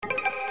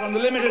From the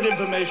limited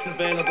information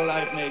available,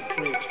 I've made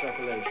 3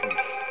 extrapolations.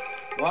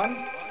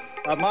 1,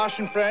 our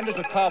Martian friend is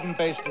a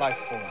carbon-based life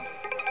form.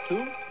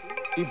 2,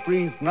 he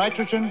breathes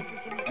nitrogen.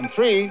 And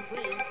 3,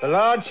 the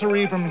large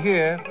cerebrum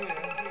here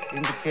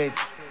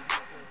indicates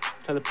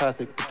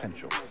telepathic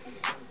potential.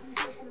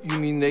 You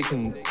mean they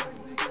can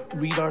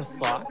read our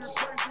thoughts?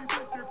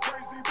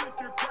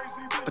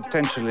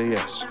 Potentially,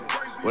 yes.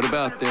 What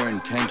about their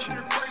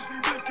intentions?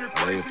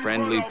 Are they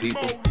friendly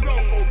people?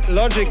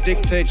 Logic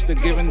dictates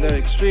that given their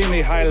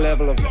extremely high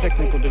level of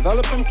technical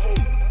development,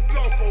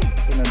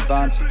 an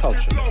advanced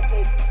culture,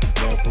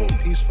 therefore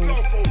peaceful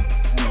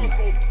and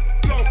enlightened.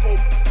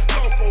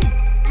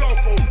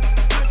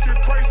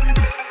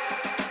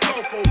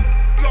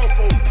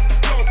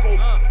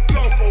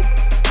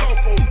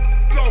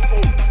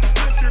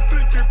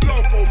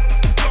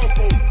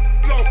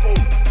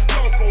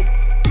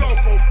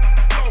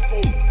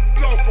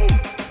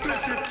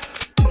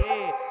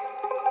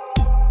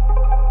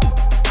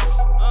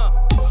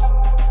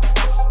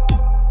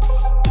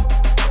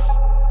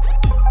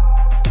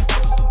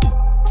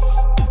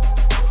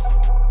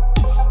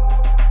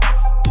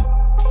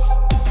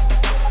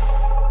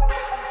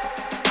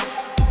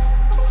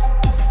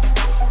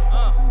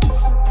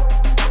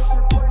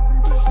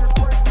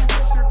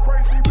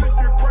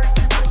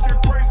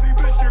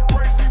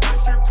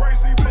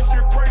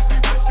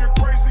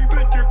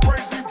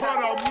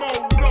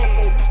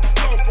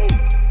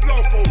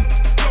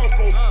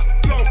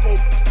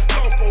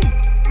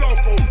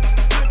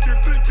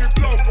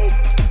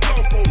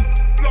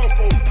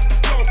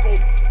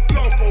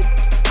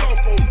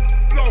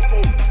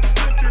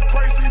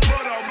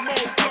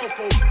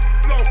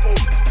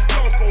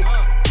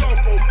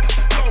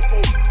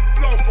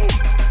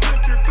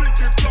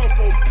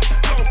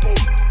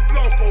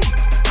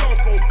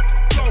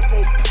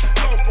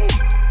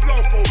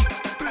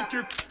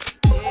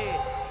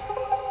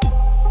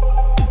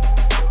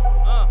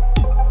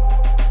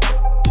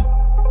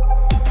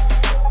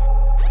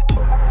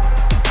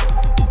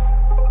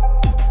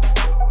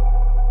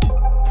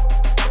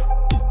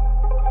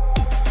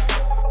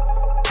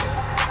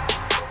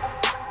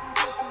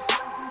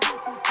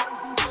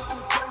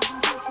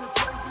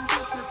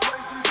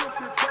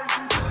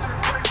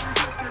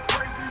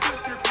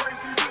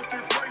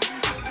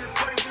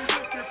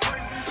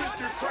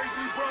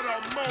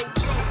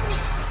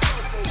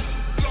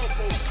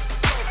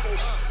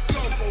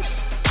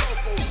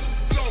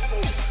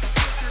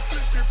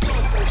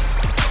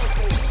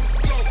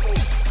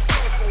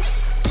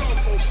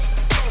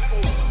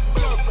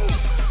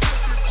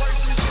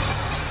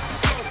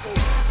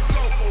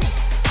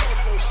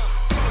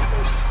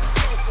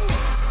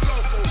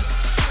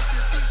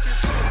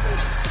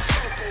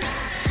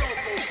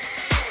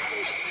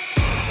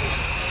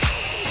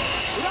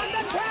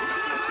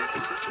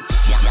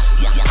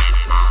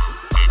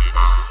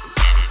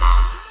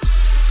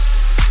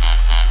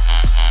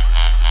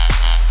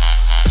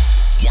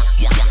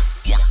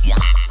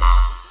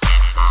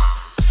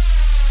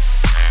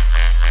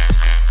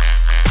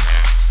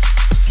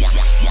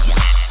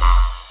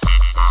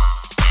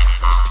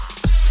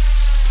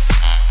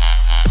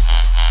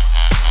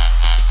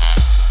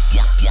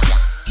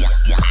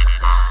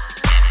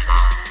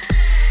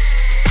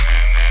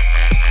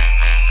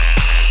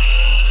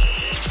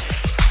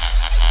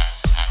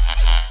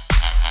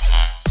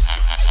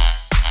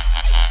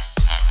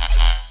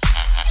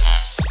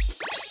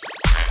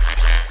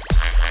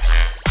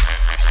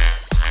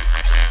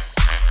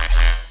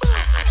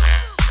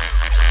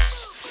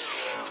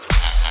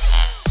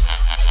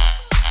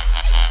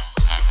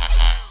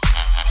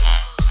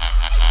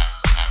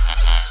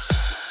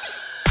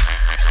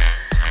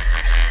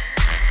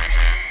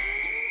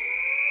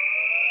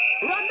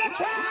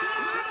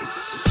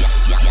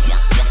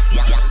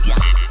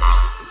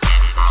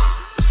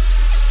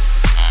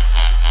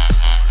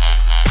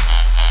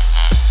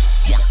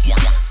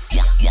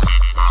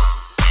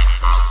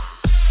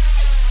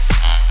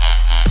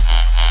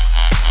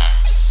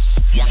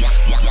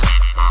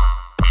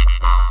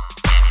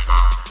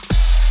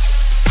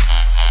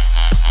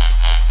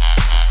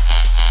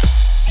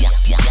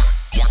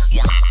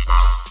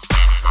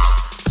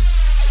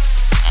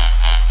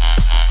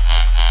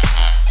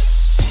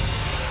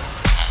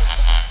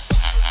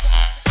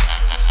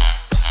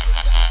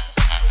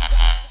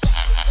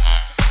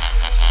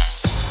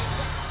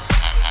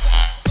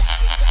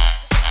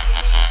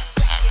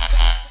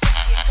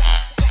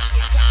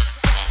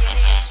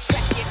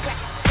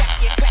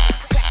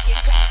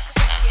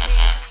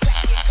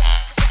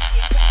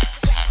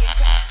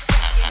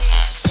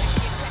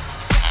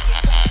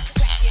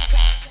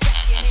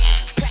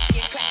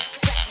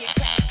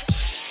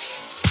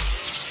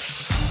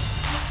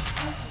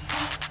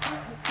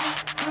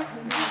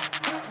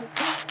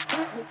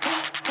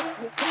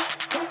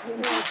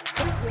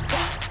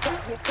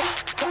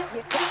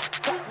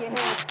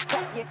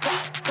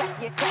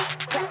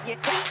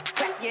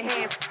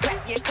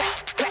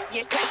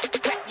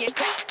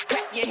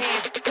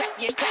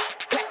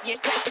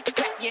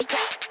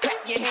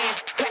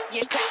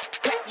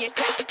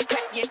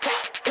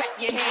 Clap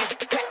your hands,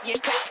 clap your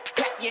hands,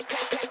 clap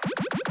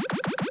your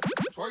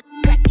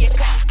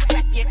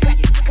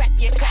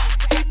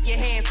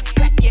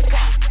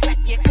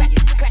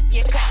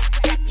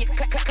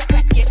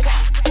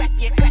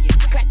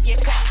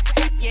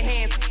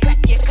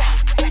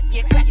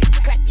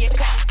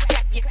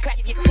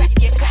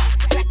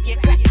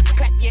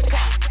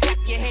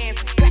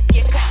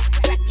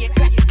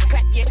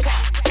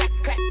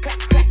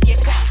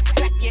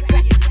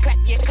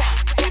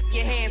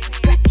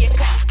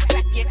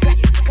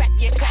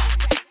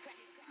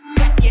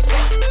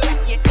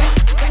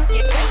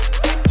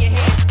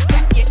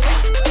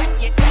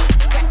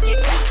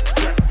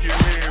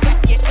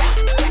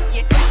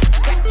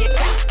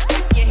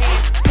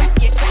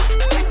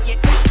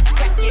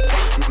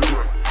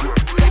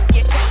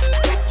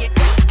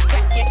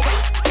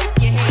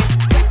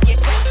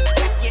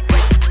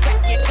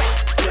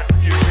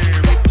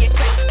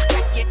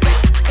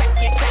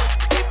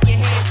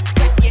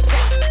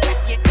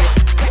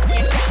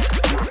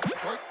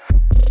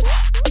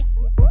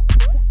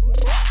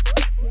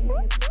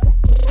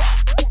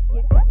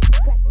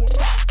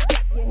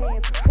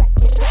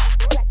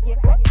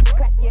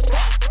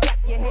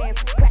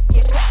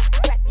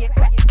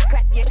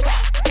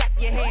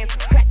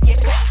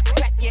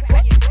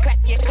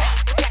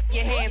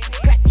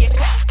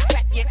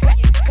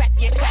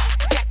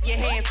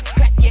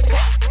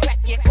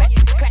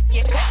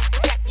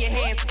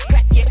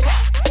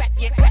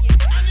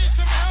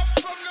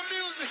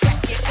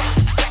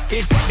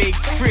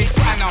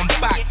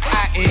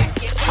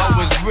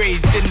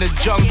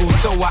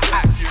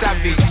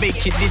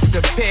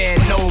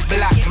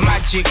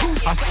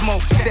I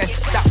smoke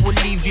cess that will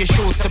leave you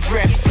short of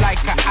breath like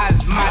an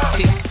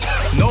asthmatic.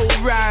 No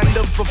round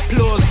of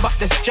applause, but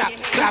the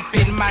straps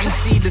clapping. Man,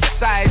 see the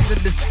size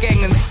of the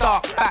skeng and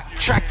start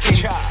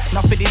backtracking.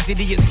 Enough of these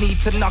idiots need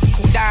to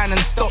knuckle down and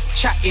stop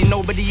chatting.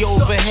 Nobody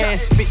over here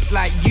spits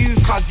like you,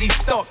 cause he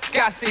stopped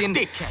gassing.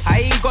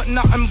 I ain't got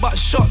nothing but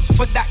shots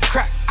for that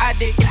crack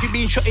addict. If you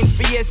been shot in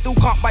for years, still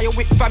can't buy a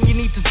whip, fam, you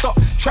need to stop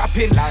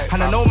trapping.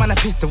 And I know, man, I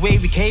pissed the way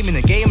we came in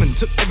the game and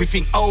took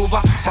everything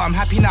over. But I'm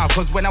happy now,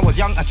 cause when I was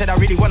young, I said I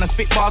really wanna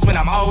spit bars when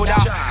I'm older.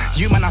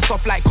 You, man, are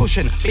soft like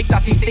cushion, big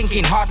dirty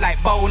stinking, hard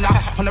like boner.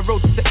 On the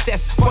road to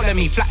success, follow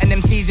me, flatten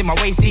MCs in my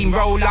waist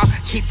steamroller.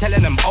 Keep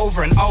telling them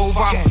over and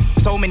over.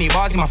 So many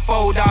bars in my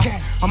folder.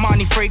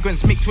 Armani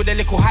fragrance mixed with a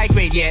little high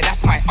grade, yeah,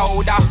 that's my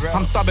odor.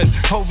 I'm stubborn,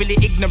 overly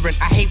ignorant,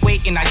 I hate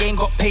waiting, I ain't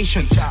got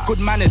patience. Good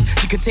mannered,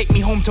 you can take me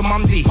home to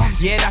mumsy.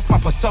 Yeah, that's my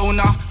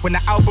persona. When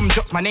the album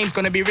drops, my name's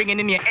gonna be ringing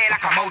in your ear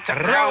like a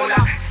Motorola.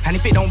 And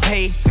if it don't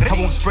pay, I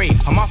won't spray.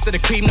 I'm after the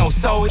cream, no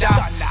soda.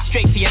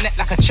 Straight to your neck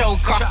like a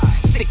choker.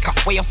 Sick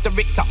up, way off the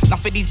Richter.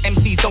 Enough of these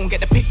MCs don't get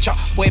the picture.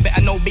 Boy,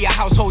 better know, be a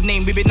household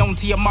name. We been known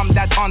to your mum,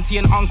 dad, auntie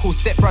and uncle,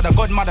 stepbrother,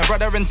 godmother,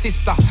 brother and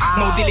sister.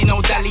 No dilly,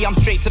 no dally, I'm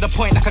straight to the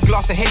point like a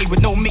glass of Henny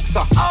with no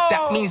mixer.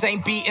 That means I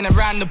ain't beating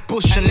around the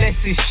bush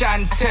unless it's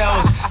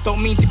Chantel's.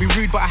 Don't mean to be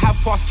rude, but I have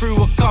passed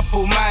through a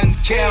couple man's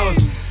kills.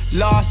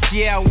 Last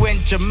year I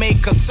went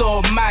Jamaica,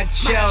 saw mad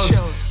shells,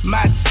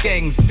 mad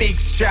skanks, big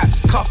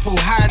straps, couple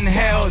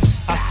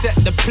handhelds. I set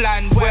the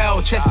plan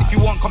well, chest if you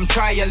want, come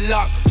try your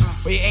luck.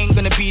 But it ain't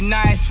gonna be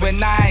nice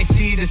when I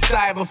see the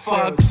cyber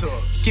fuck.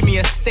 Give me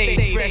a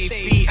steak, fresh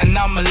beat and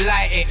I'ma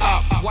light it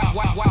up.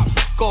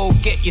 Go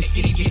get your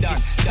CD done,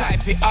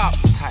 type it up.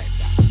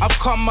 I've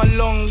come a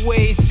long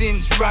way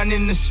since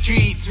running the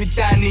streets with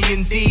Danny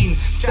and Dean,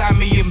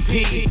 Sammy and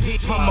Pete.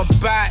 Put my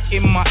bat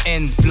in my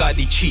ends,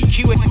 bloody cheek.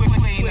 You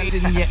ain't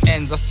in your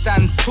ends. I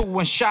stand tall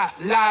and shout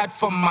loud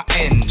from my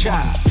ends.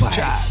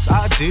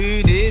 I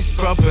do this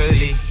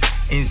properly.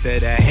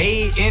 Instead of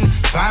hating,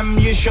 fam,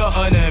 you shot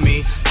on me.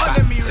 Back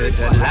to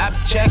the lab,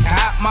 check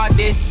out my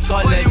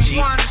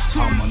discology.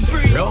 I'm on the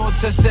road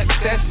to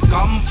success,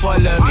 come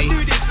follow me.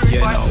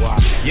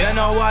 You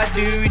know I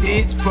do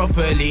this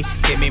properly.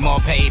 Give me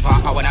more paper,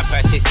 I wanna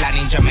purchase land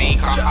in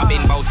Jamaica. I've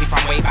been bossy from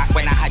way back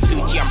when I had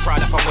Gucci and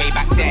Prada from way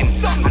back then.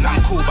 And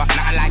I'm cool, but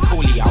nothing like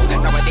Coolio.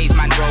 Nowadays,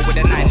 man, roll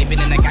with a 9, living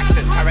in a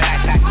gangster's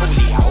paradise like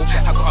Coolio.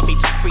 I gotta be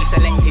top 3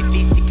 selected,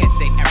 these tickets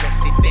ain't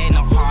erected, they're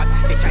not hard.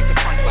 They try to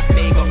front, but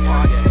they got hard.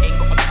 Ain't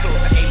got a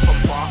close, I ain't from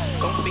far.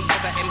 Don't think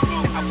cause I MC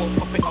that I won't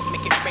pop it up,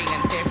 make it rain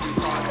and tear through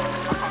cars.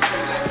 I can't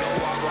feel like yo,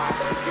 alright.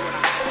 You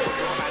wanna hide or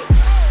draw, man.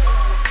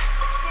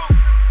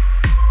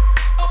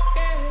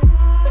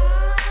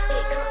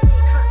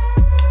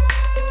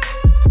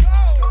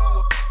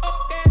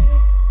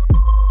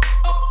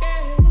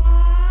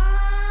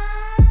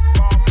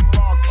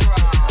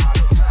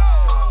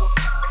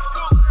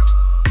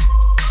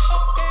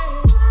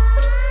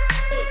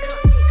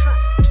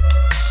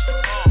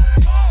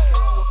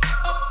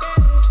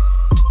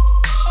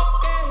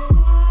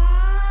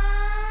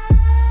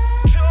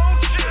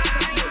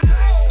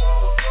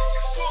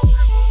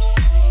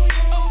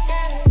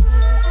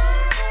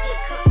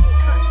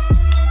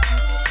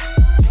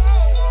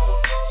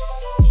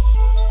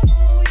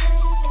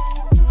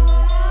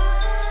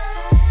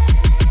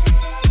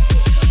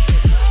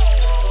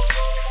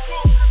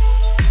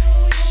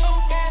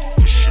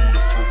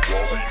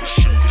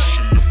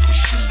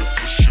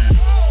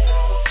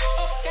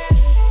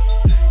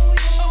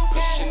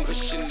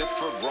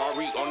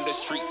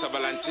 streets of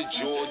Atlanta,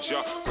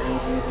 Georgia.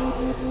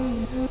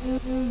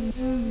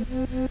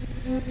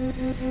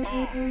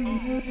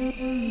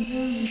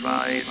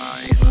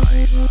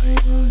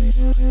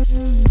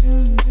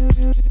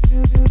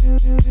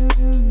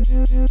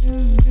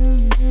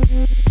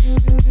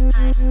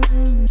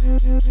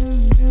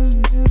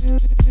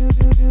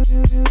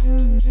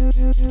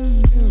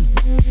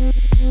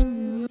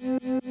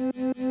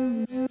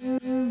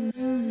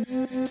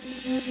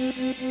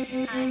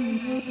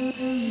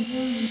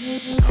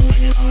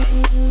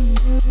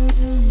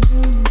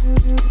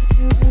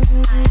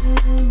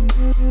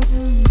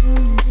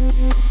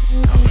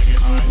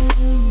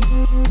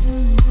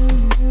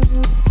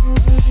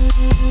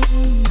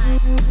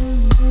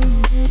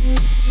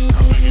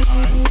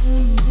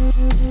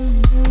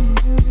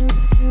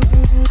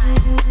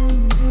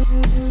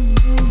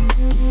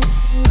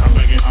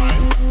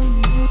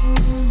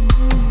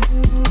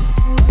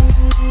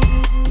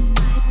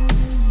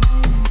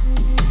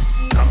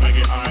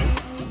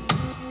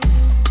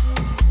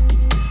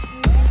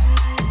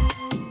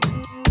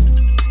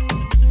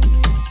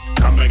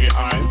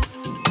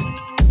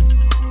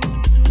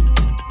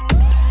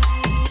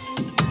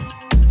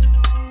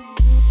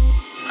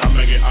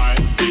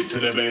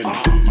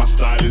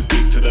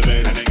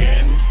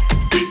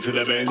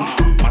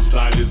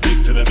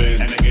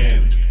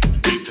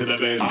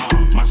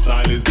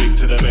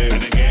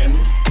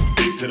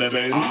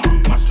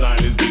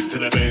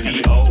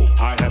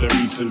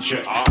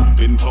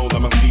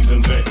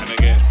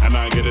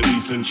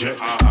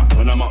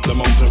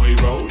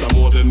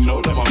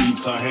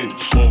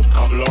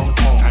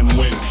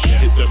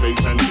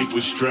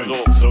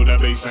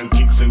 And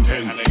kicks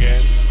intense. And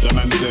again, the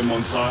man's them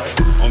on side,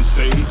 on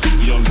stage,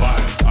 we on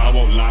vibe. I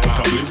won't lie,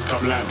 come lips,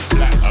 come lamps.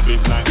 A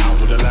big night out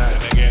with the lads.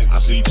 And again, I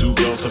see two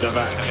girls to the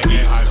back. And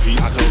again, IP,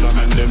 I told them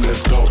and them,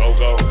 let's go, go,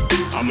 go.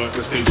 I'm like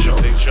a stage show.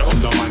 On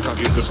the mic, I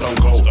give the stone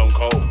cold.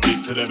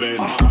 Big to the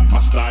bend, my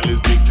style is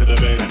big to the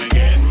bend. And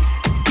again,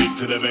 big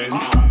to the bend,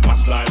 my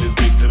style is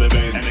big to the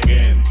bend. And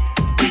again,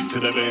 big to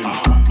the bend,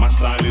 my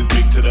style is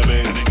big to the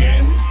bend. And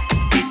again,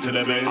 to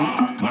the bend,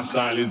 my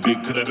style is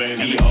big to the bend.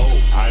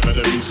 I've had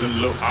a recent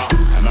look,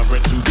 and I've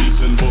read two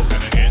decent books.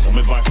 And again, some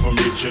advice from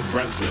Richard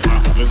Branson.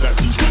 Others that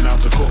teach men how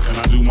to cook, and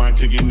I do my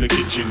tig in the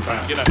kitchen,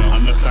 fam.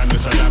 Understand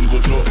this a damn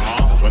good look.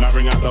 When I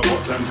bring out the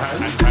pots and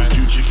pans,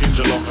 stew chicken,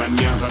 jollof and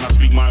yams, and I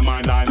speak my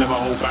mind, I never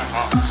hold back.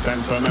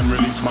 Stand firm and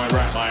release my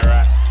rap.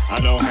 I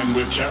don't hang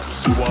with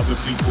chaps who are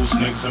deceitful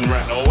snakes and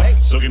rats.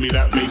 So give me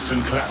that bass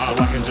and clap, so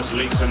I can just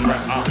lace and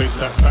rap. Face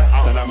that fact,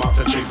 that I'm out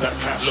to chase that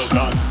cash. Look,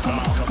 done.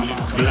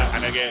 Black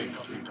and again,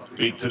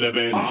 big to the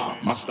bend.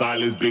 My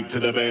style is big to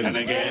the bend. And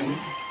again,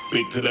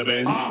 big to the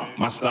bend.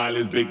 My style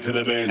is big to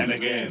the bend. And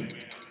again,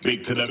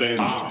 big to the bend.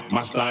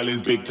 My style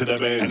is big to the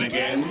bend. And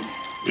again,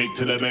 big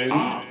to the bend.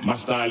 My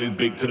style is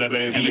big to the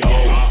bend.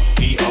 D-O,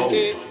 D-O,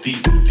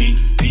 D-D,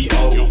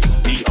 D-O,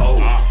 D-O,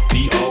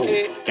 D-O,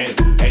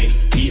 N-A,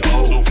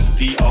 D-O,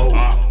 D-O,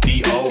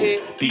 D-O,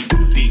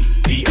 D-D,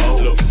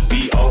 D-O,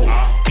 D-O,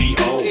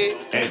 D-O,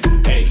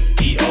 N-A,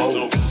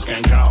 D-O.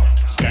 Skank out,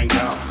 skank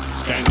out,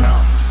 skank out,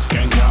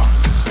 skank out,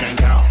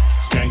 skank out,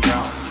 skank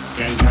out,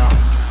 skank out.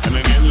 And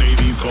again,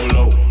 ladies, go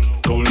low,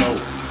 go low,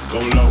 go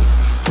low,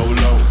 go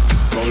low,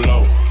 go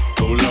low,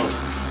 go low,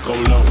 go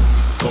low,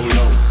 go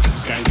low.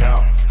 Skank out,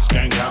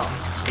 skank out,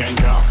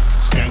 skank out,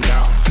 skank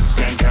out,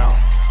 skank out,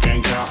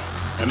 skank out.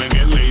 And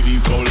again,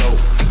 ladies, go low,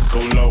 go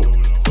low,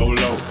 go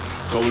low,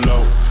 go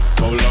low,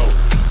 go low,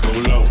 go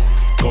low,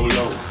 go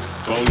low,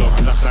 go low.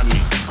 Understand me,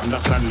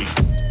 understand me.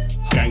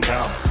 Skank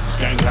out,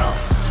 skank out,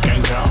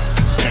 skank out,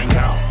 skank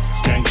out,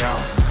 skank out,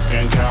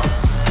 skank out.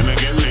 And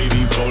again,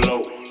 ladies, go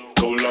low,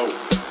 go low,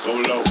 go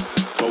low,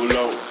 go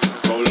low,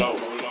 go low,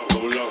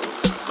 go low,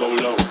 go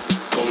low,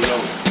 go low.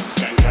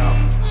 Skank out,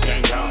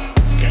 skank out,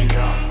 skank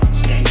out,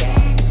 skank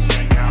out,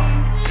 skank out,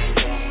 skank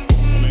out.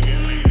 And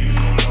again, ladies,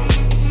 go low,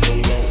 go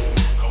low,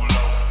 go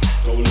low,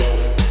 go low,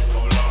 go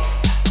low,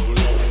 go low, go low, go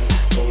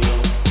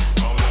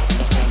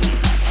low.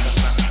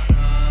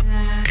 Understand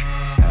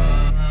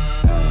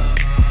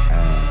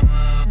me,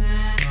 understand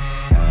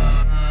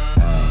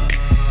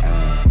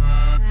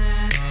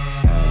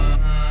me.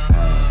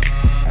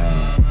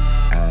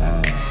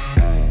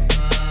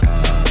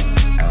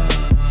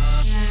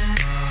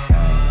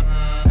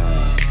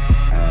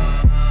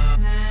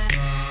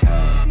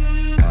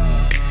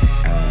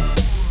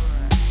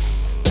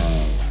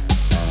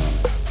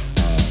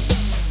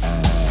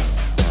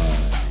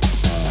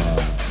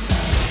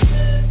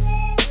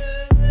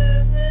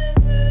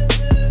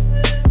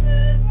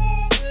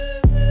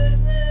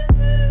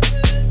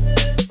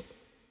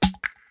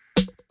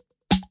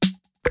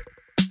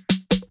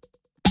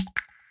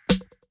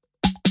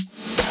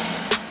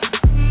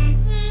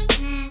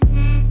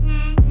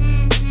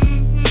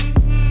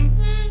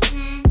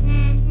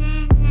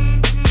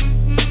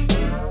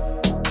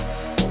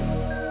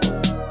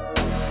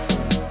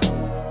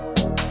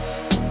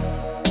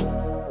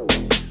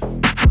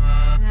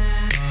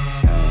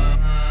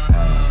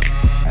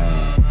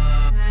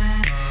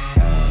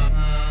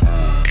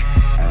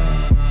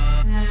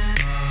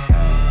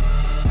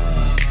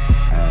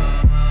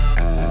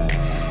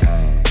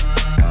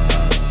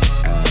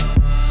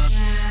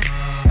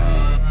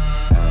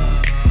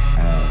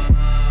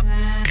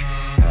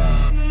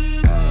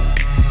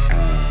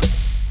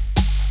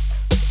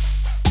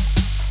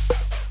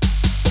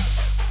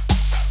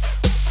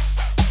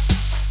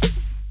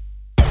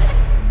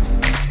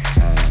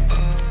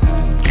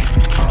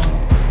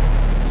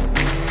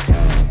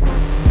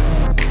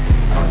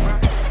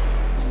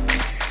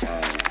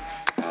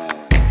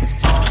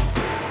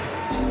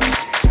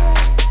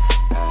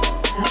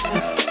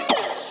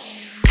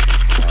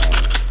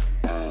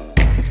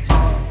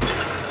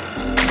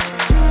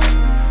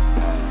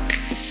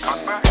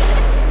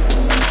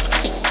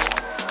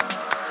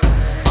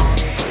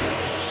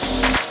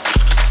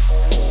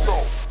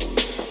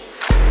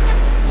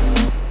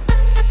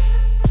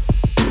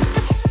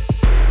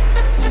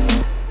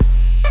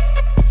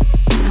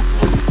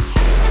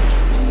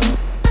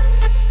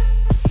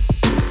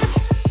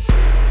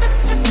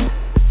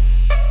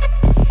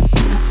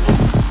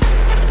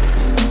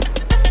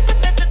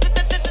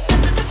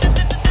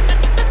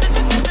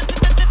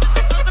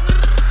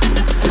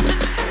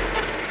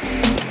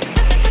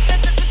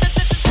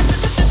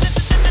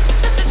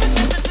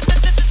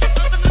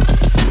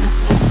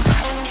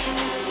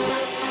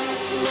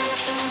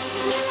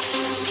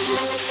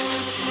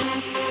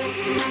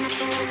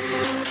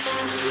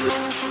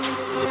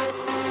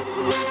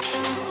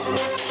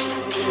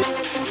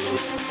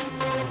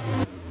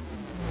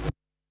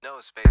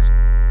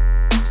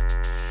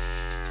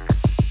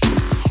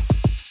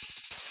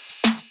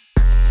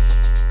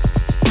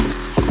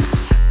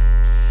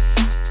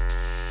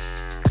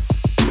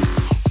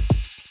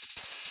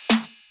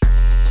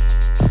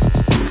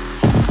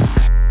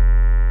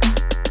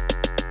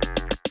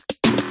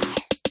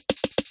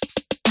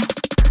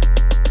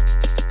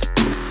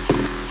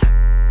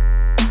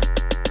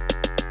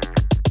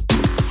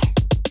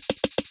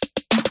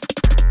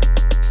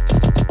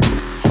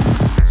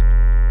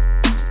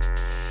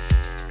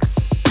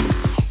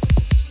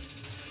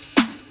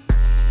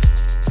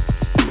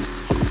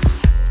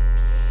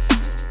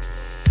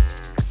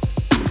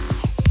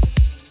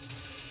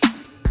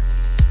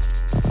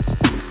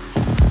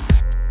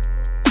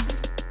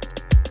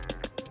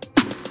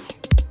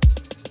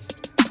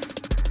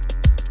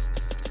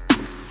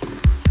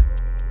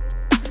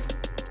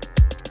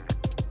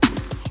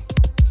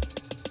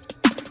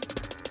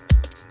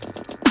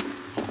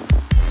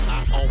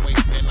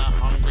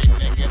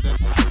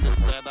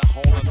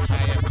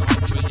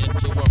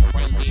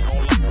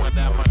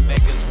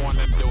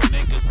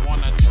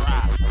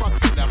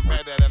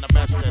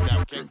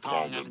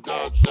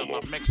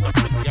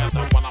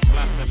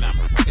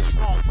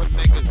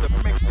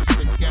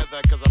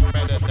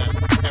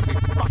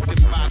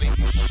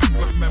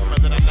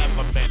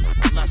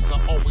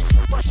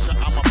 usher,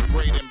 I'm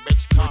upgrading,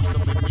 bitch,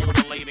 constantly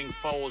mutilating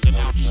foes and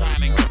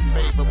outshining your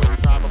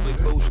favorite. Probably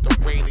boost the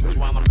ratings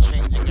while I'm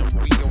changing and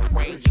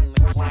rearranging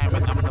the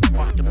climate. I'm the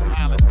fucking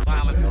pilot,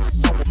 silence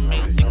is so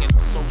amazing and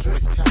so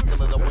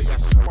spectacular. The way I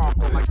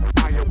sparkle like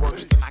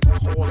fireworks, then I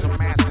cause a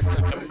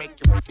massacre to make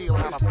you feel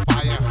how the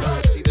fire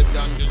hurts. See, the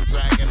dungeon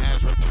dragon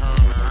has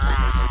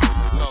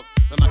returned. Look,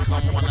 then I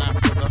come one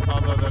after the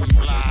other, then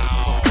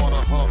blah. Before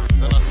the hook,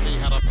 then I see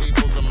how the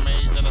people's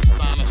amazed and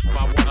astonished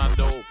by what I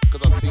do.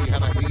 Cause I see how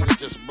the heater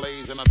just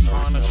blaze and I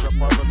tarnish up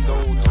other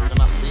dudes. Then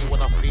I see what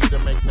I feed to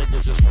make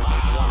niggas just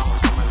rock when I'm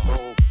coming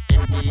through.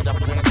 Indeed, I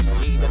plant a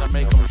seed that I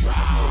make them drop.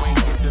 You ain't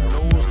get the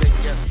news, they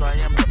guess I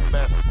am the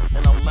best.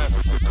 And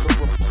unless you could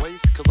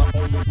replace, cause I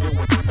only deal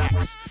with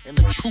facts. And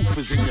the truth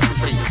is in your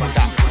face. I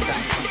got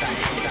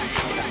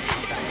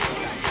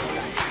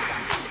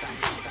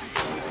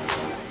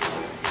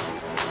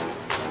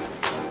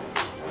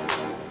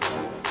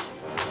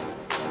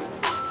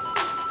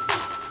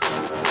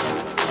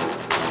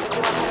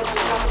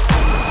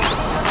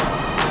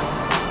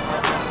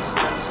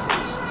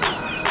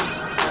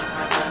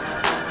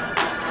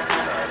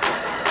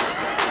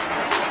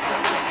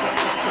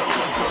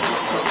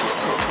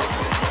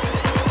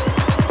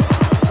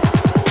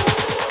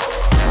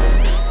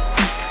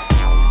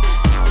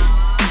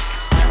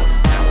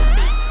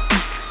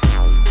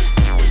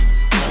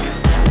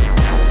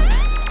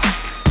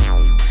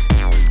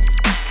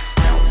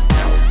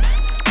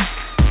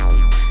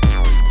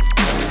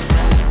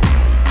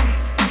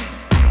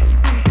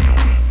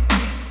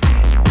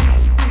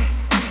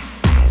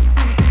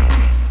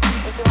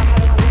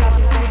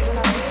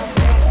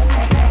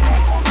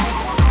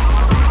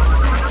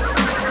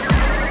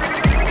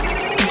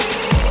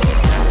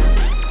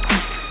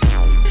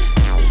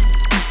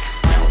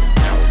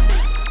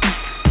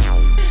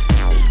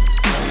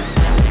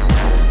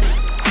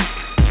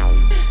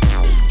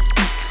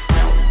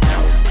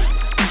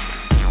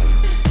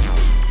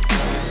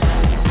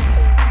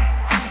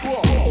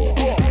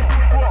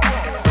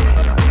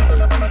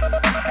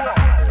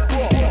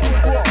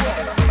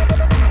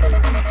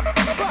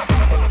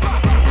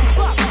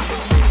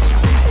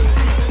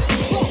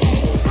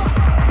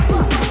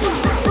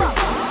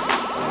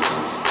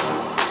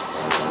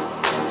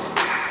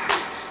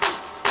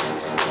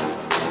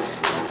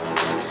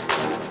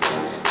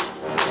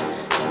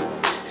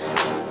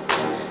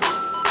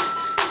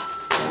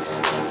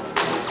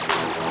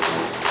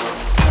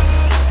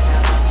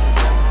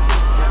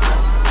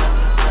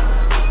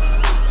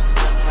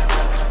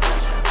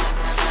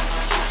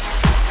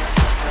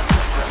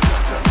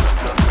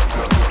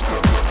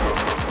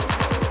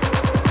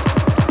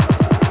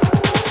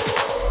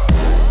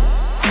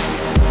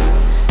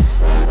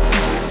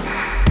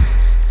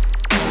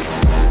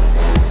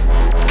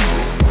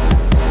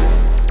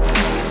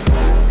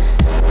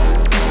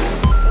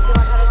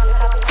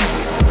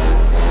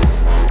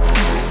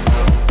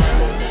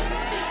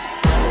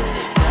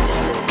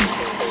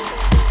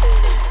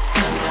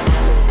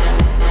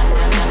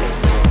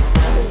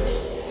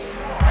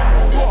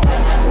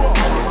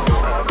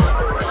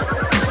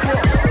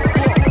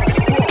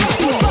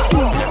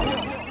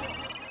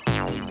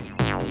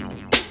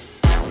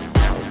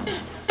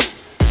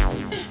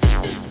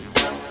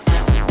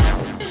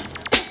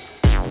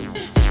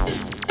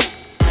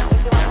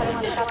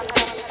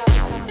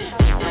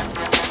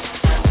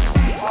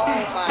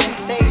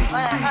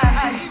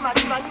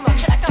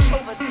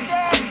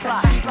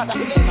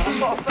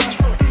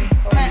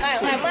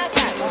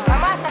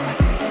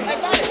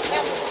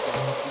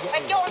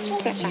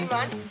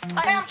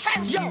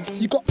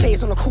You got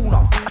players on the corner.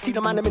 I see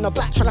the man I'm in the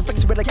back trying to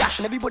fix it with a gash,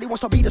 and everybody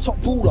wants to be the top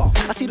baller.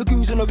 I see the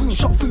goons in the room,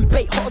 shot food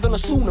bait hotter than a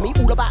sauna. Me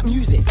all about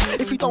music.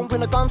 If you don't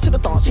bring a gun to the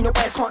dance, you know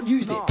players can't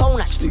use it. Don't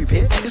act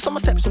stupid. If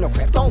someone steps in the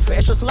crap, don't fear.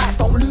 It's just life,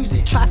 don't lose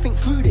it. Try to think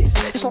through this.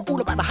 It's not all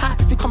about the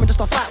hype. If you're coming just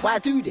to fight, why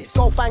do this?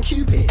 Go find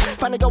Cupid.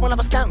 Find a girl and have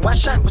a skank. Why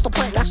shank? What's the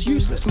point? That's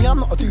useless. Me, I'm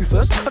not a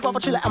doofus. I'd rather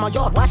chill out in my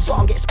yard. Why start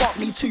and get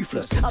sparkly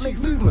toothless? I make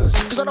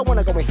movements, cause I don't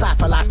wanna go inside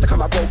for life to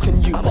come a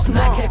broken you. I got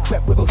Nike hair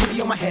crepe with a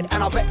hoodie on my head,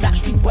 and I rep that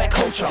streetwear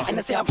culture. And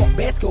they say I got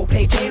BassCoast,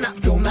 play J in that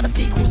film, now the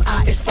sequel's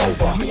out, it's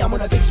over. Me, I'm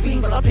on a big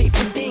screen, but I play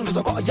 15, cause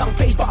I got a young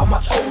face, but I'm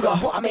much older.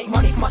 But I make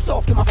money for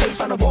myself, get my face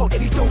round the world.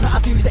 Every film that I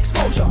do is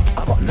exposure.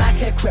 I got Nike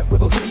hair crepe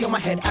with a hoodie on my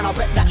head, and I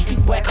rep that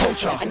streetwear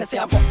culture. And they say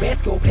I got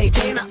BassCoast, play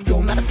J in that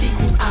film, now the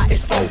sequel's out,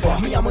 it's over.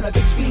 Me, I'm on a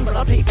big screen, but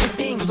I play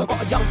 15, cause I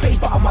got a young face,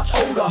 but I'm much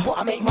older. But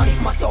I make money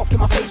for myself, get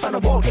my face round the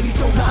world. Every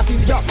film that I do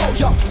is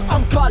exposure.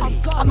 I'm gully,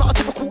 I'm not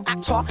a typical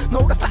actor.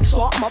 No, the facts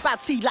are, I'm a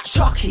bad seed like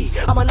Chucky.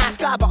 I'm a nice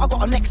guy, but I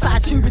got a next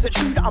side too. Is it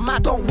true that I'm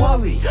mad? Don't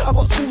worry. I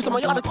got tools in my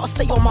yard, I gotta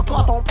stay on my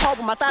guard. Don't par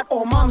with my dad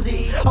or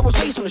mumsy. I was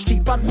raised on the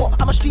street, but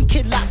what? I'm a street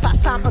kid like Fat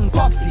Sam and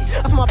Bugsy.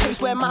 I'm from a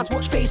place where mans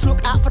watch face,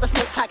 look out for the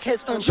snake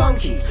crackheads and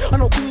junkies. I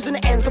know goons in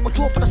the ends that will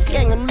draw for the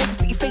skeng and make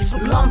pretty face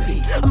look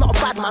lumpy. I'm not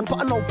a bad man, but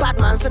I know bad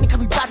mans, and they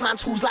carry bad man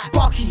tools like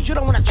Bucky. You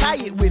don't wanna try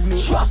it with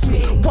me, trust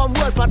me. One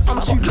word, but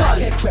I'm too good. I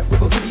get crepe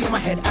with a hoodie on my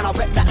head, and I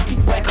rep that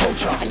streetwear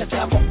culture. And they say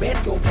I got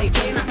BassCoast, play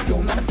J in that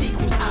film, now the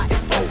sequel's out,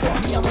 it's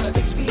over. Me, I'm on a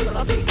big screen, but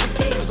I play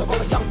 15, cause I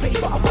got a young face,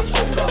 but I'm much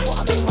older. But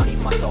I make money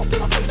for myself, in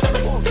my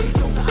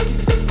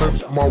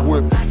my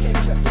whip.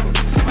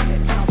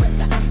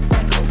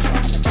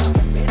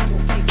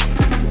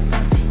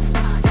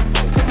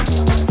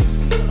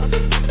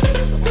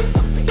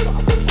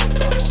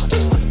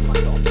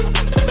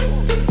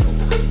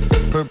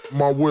 Pimp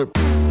my whip.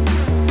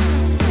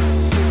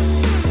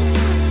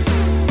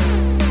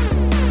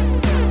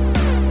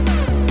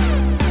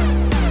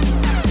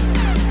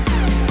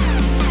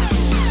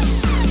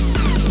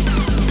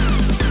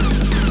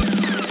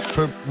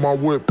 Pimp my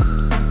whip.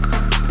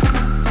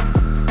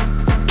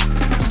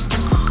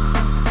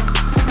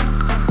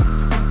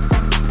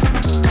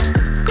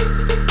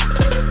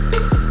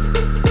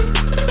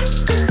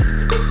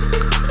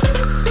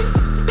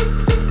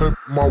 Pimp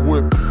my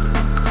whip.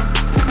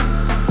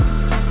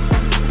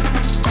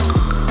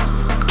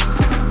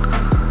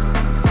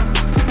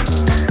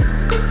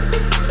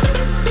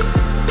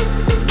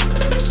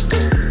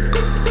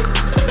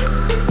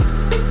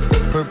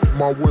 Pimp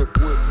my whip,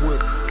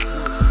 whip.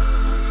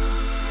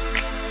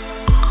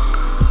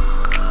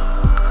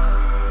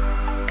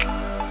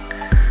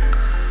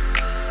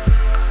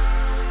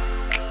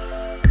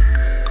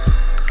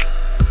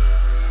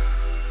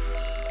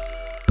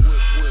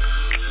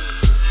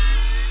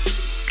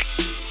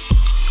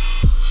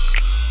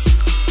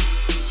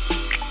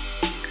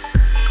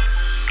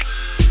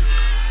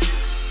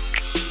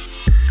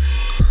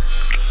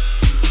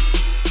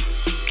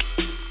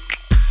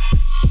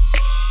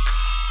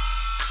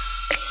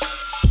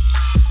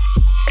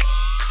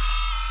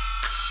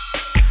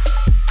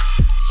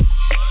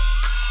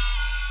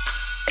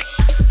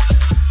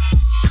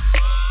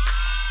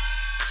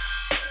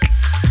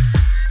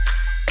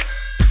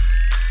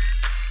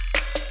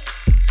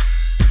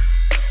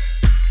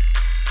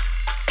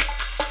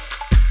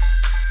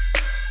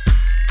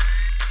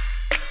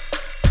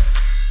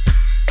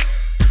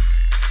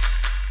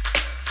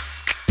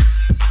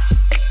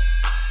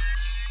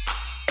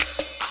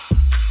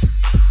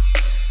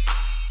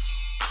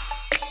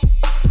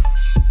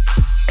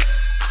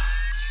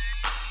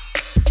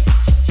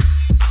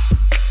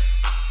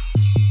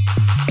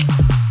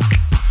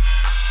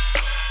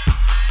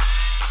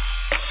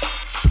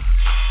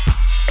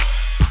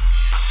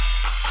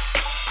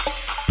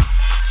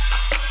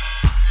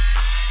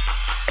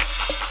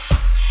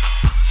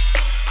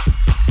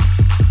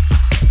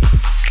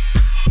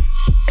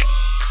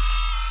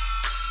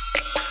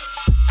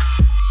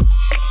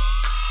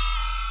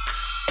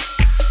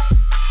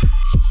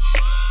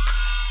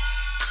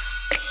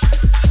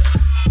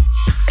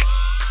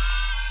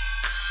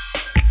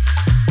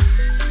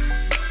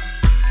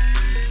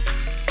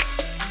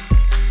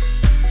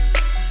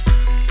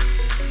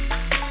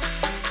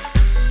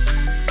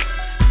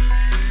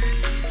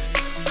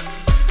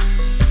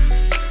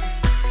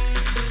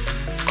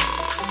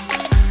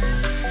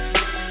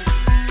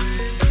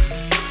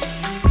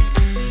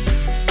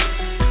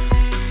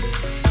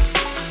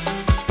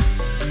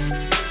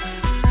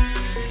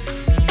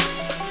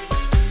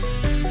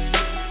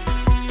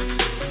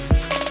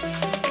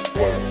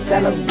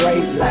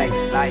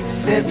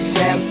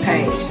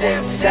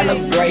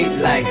 Celebrate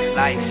life,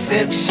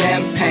 sip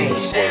champagne.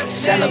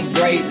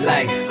 Celebrate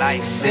life,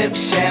 sip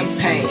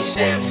champagne.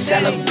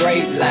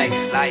 Celebrate life,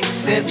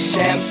 sip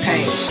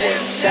champagne.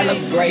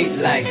 Celebrate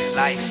life, sip champagne. Celebrate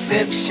life,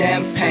 sip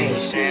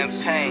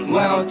champagne. We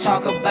don't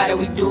talk about it,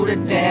 we do the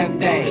damn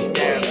thing.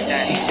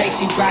 She say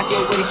she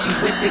rockin' with it, she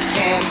with the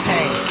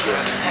campaign.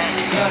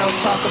 Girl, don't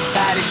talk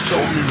about it,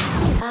 show me.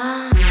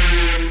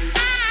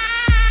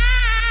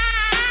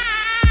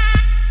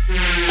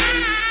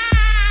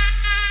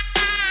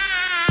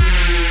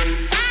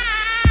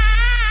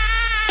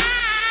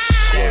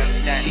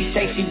 She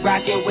say she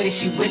rockin' with it,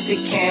 she with the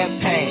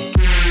campaign.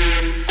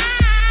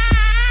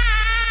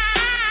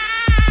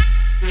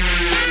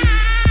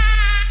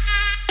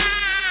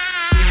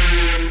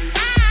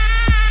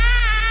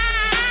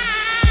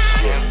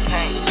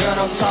 Girl,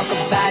 don't talk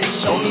about it,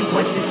 show me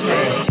what you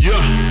say.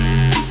 Yeah.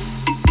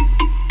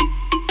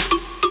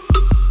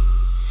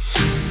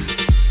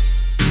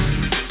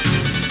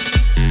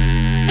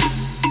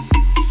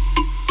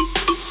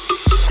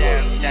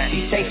 She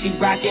say she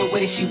rockin'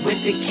 with it, she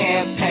with the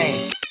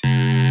campaign.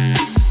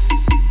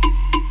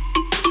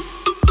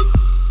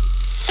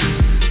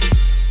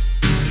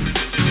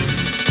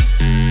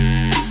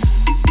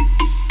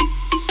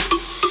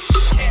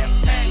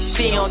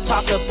 She don't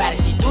talk about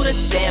it, she do the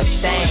damn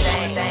thing.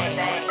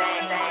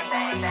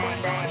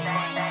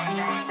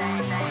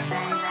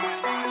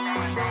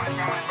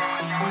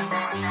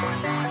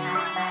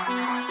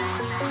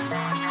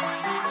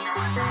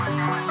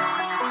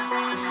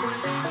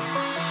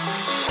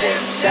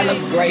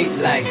 Celebrate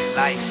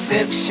life,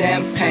 sip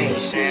champagne.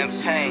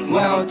 We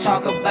don't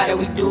talk about it,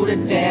 we do the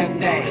damn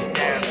thing.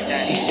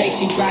 She say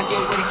she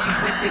rockin' with it, she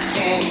with the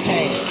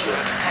campaign.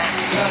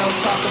 Girl, don't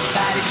talk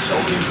about it,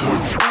 show me.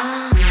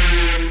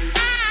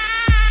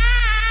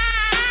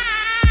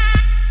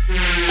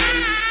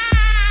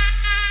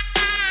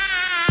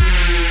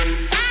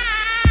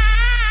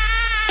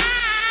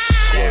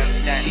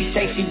 She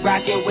say she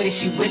rockin' with it,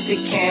 she with the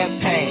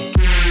campaign.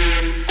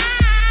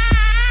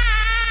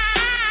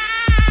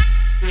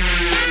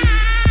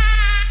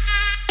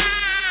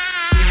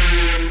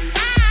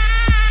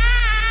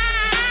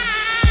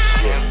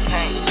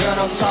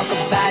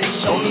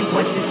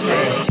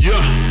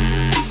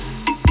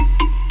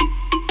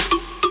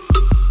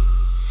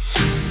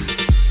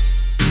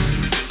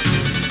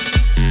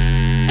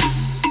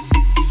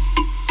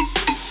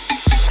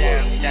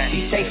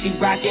 she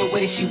rockin'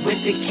 with it, she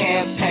with the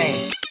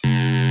campaign.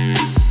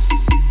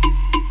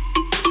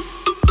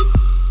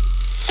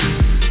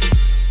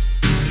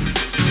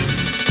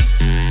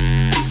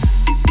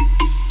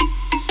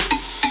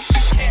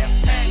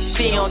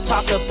 She don't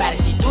talk about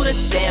it, she do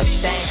the damn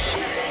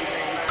thing.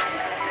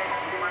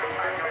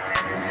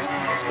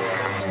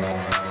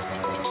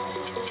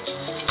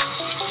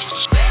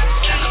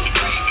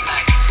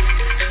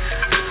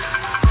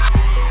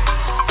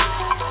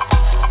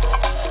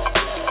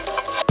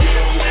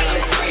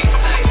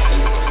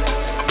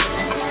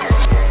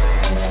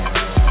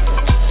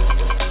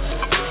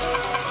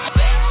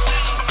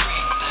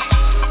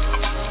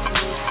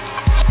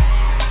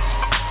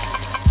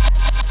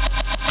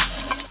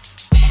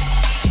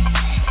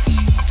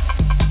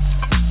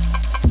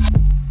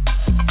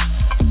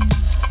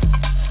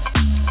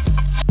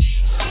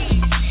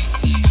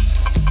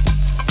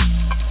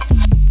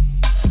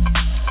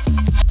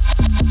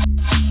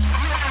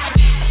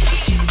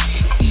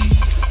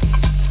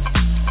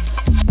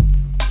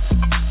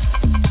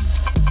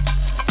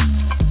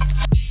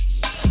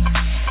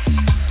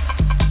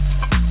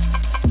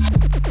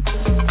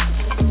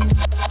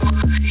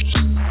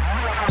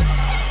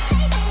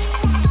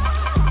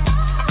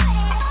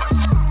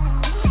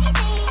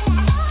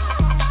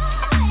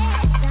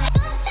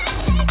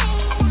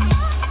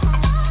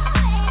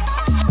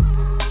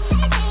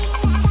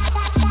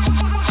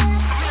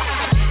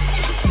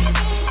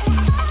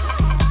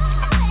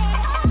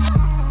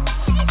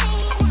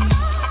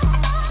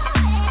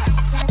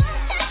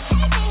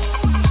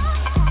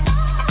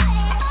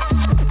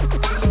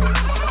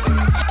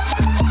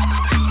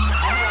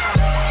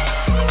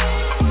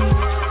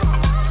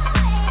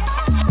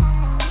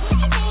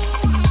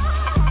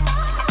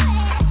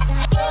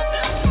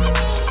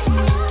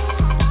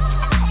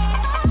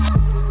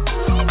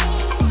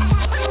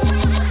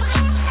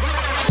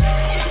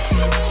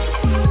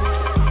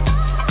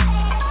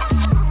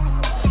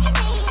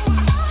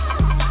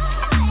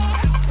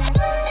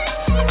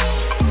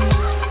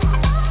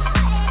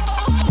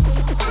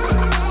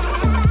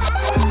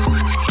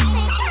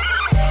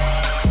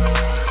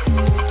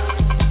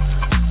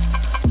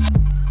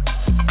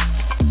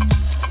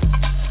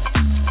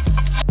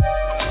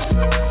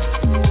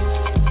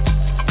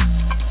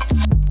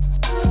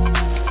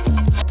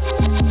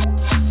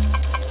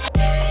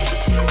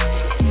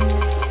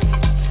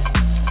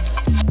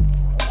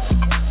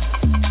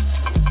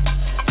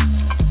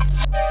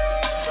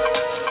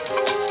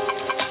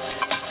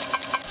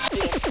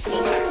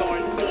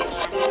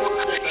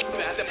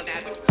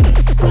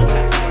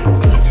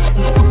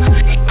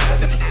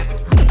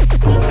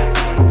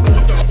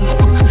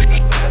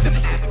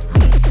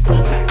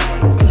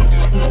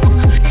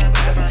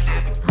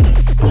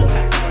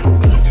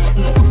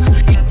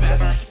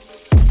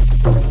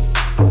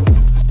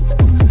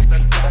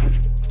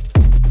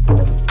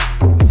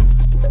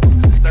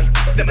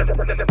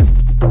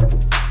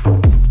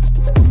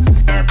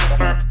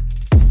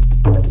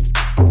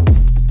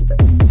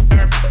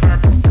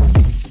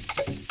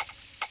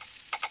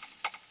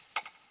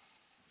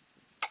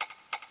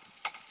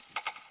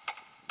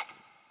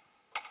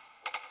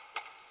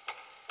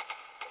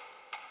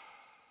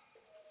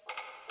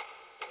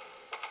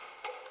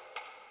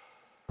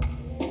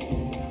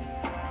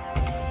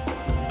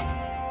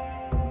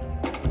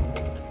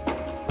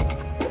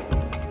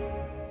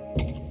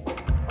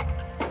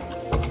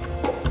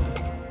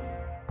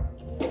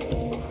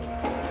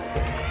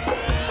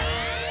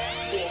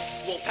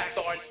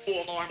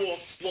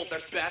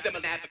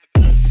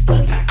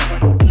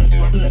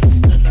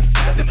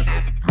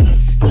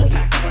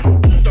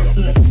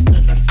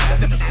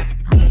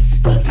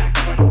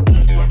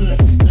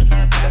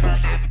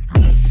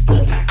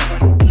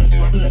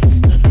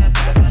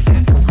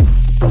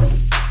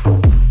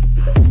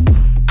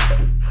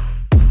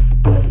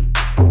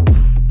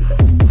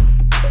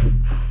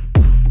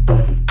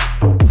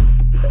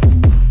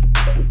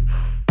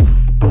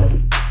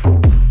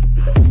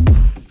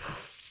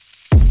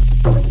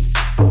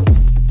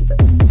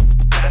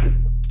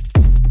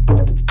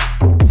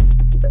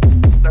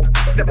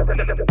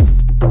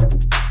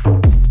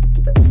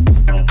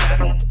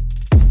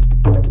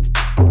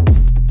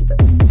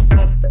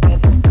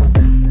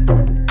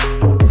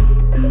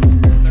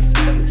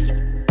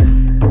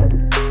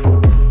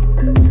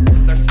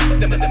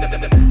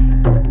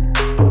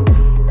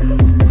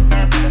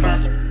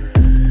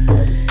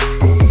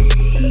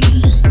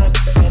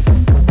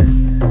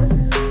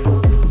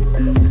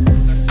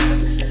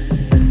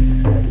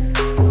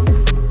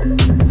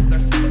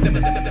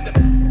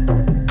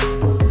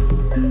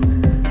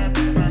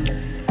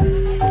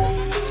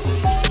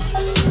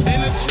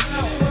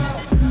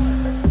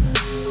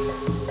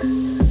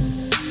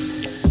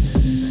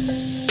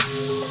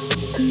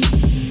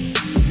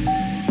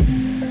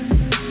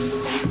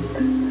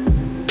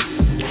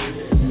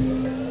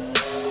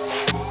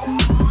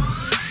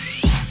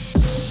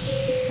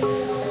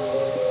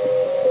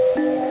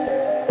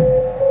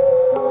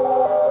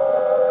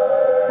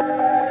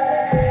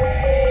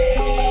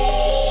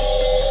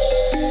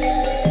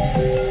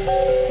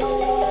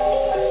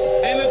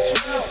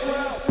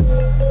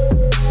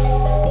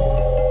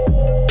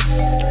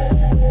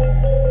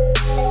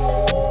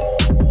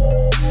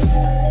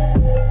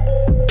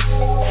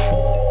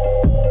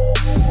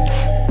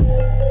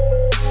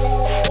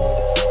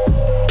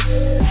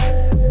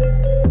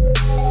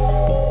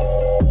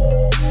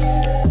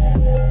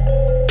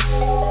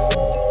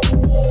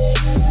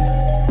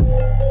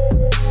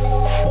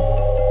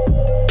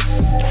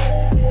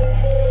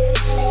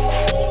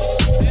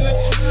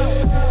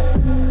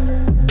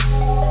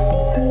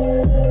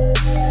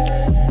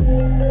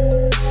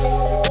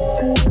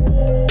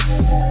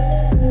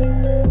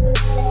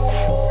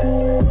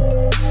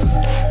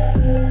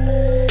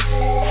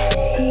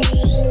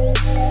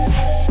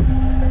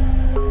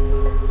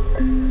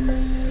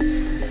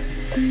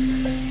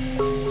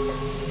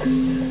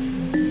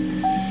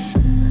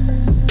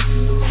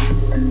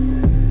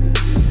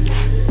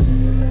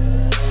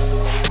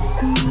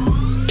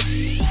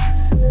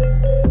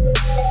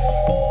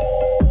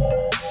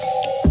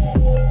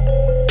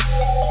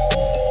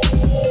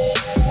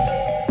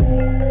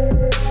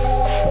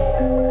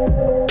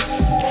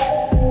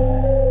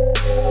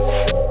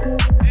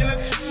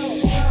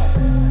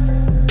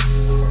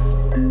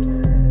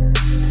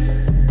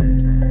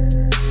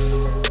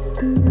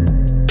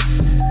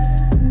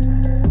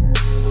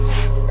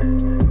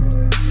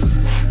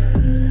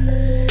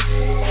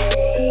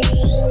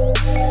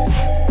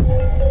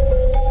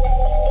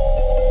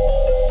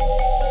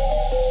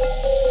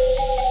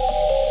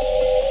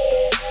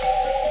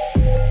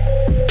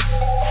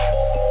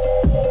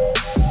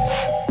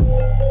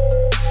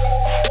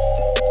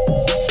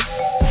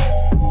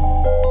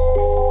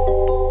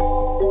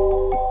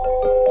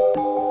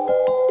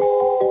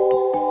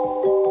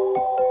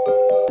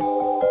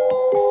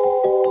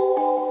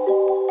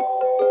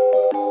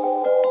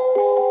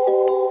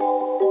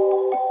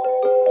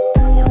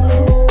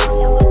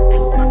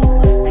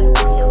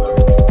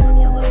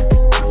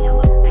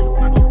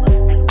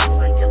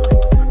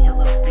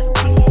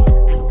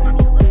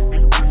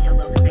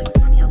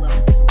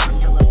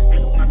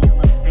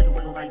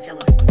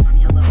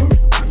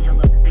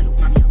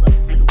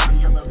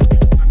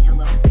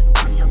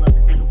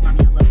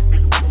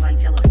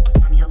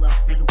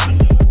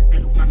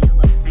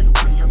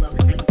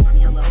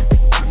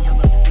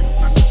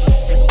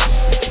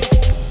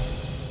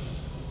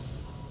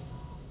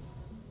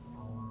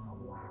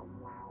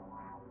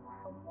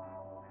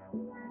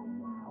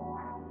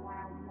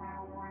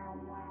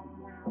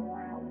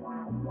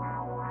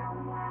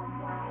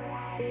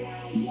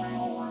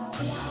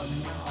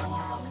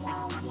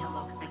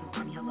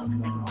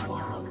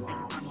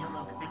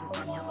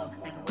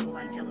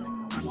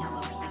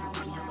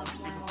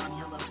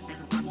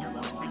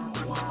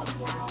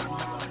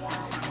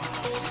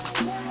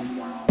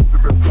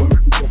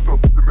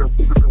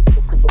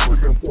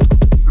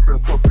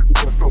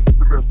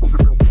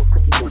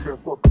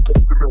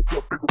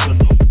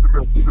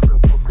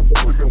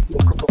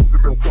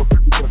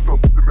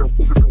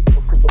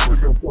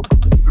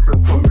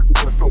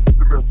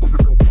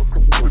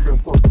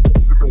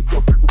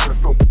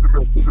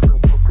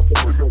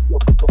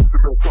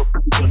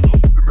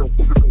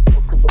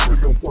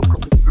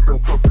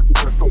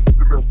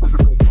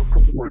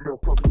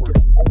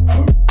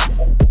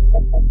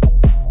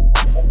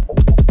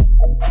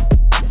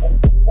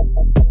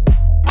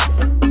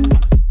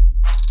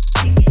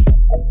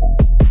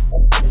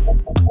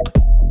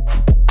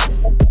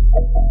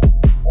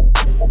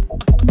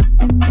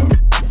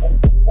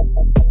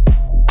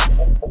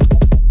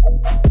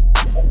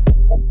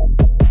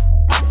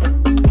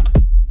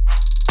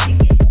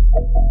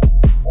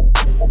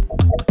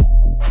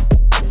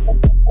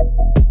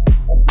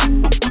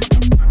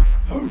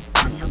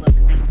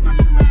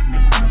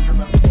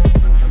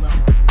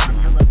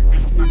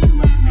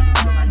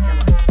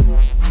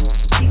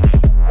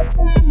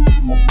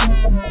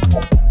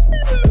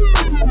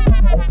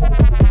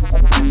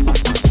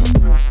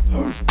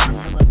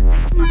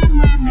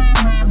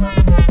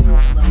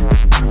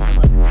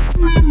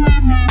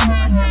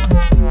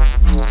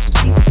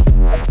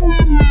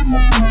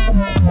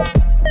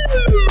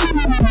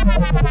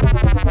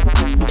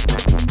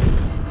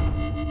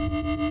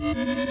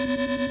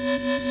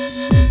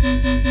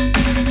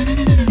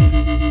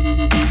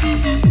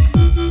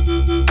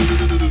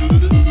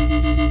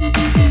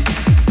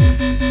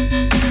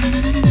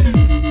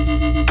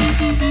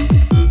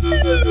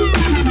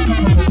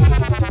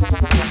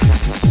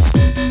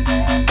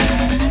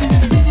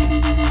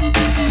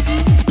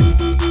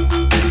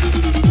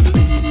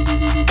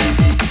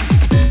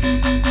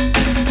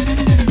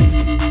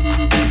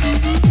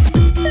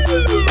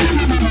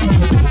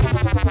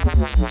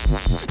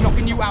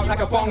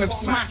 Of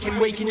smack and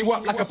waking you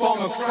up like a bomb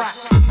of crack.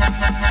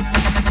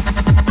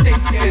 Sick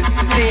as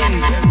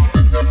sin.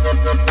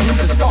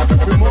 Rude as fuck,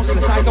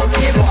 remorseless, I don't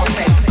care what I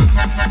say.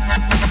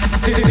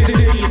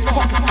 Dirty as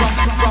fuck,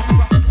 rough.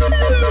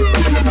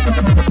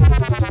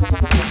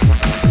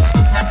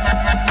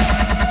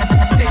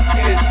 Sick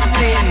as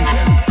sin.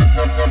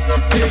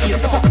 Dirty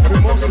as fuck,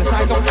 remorseless,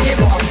 I don't care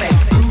what I say.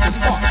 Rude as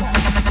fuck.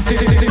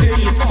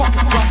 Dirty as fuck,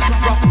 rough.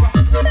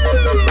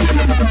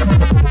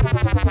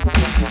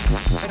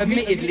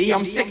 Admittedly,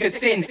 I'm sick of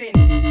sin. Dirty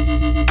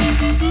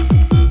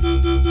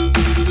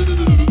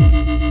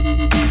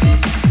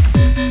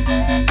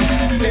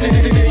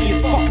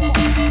as fuck.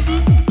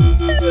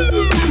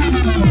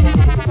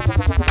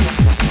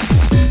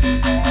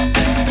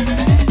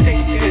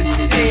 Sick as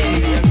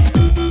sin.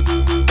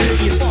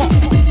 Dirty as fuck.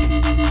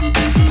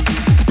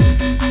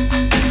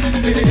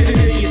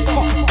 Dirty as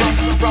fuck.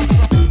 Rough.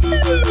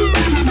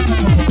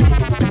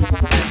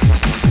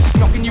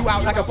 Knocking you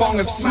out like a bong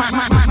of smack.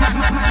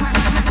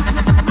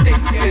 Sick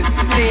as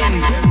sin.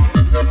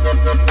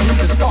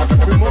 Rude as fuck,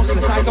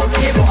 remorseless, I don't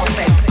care what I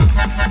say.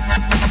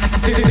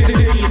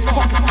 Dirty as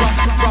fuck,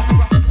 rough.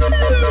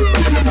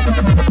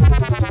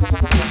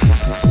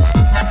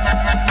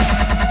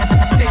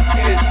 Sick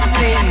as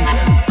sin.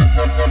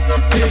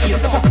 Dirty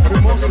as fuck,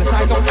 remorseless, I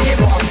don't care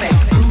what I say.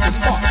 Rude as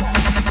fuck.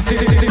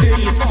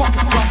 Dirty as fuck,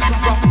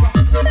 rough.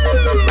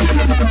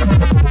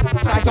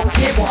 I don't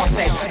care what I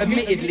say.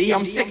 Admittedly,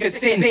 I'm sick of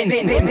sin.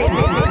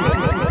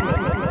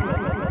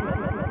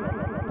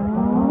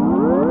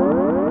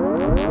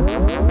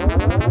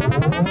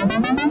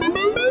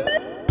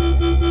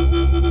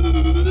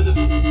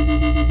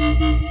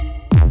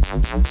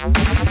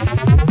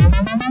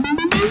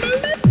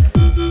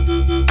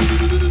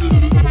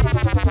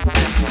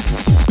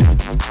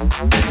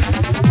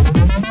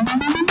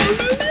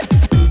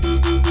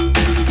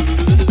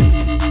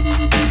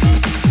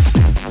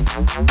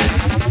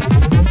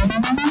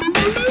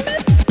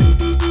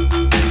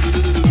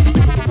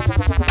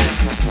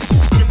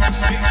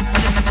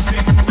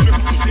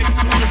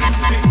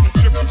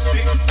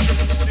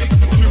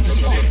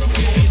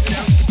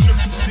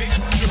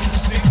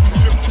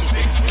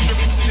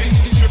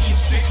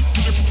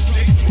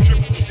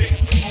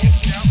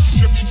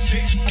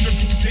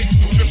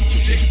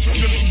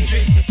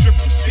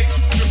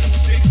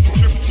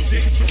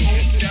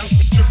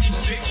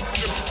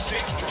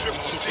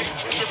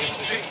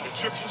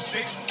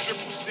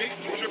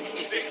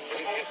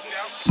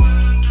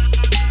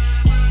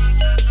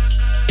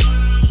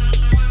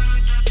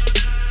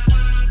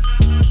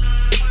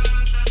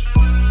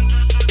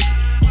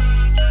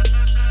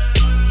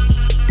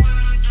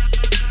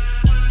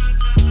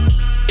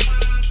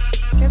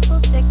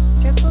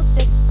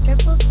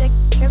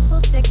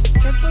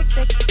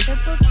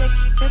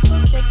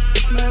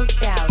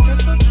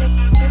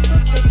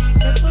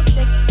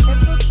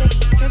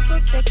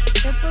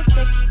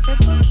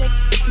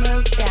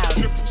 Smoked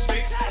out.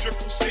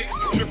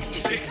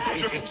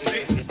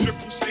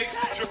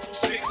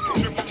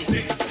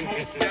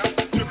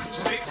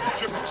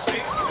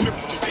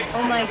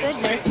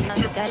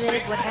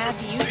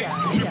 have you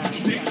done?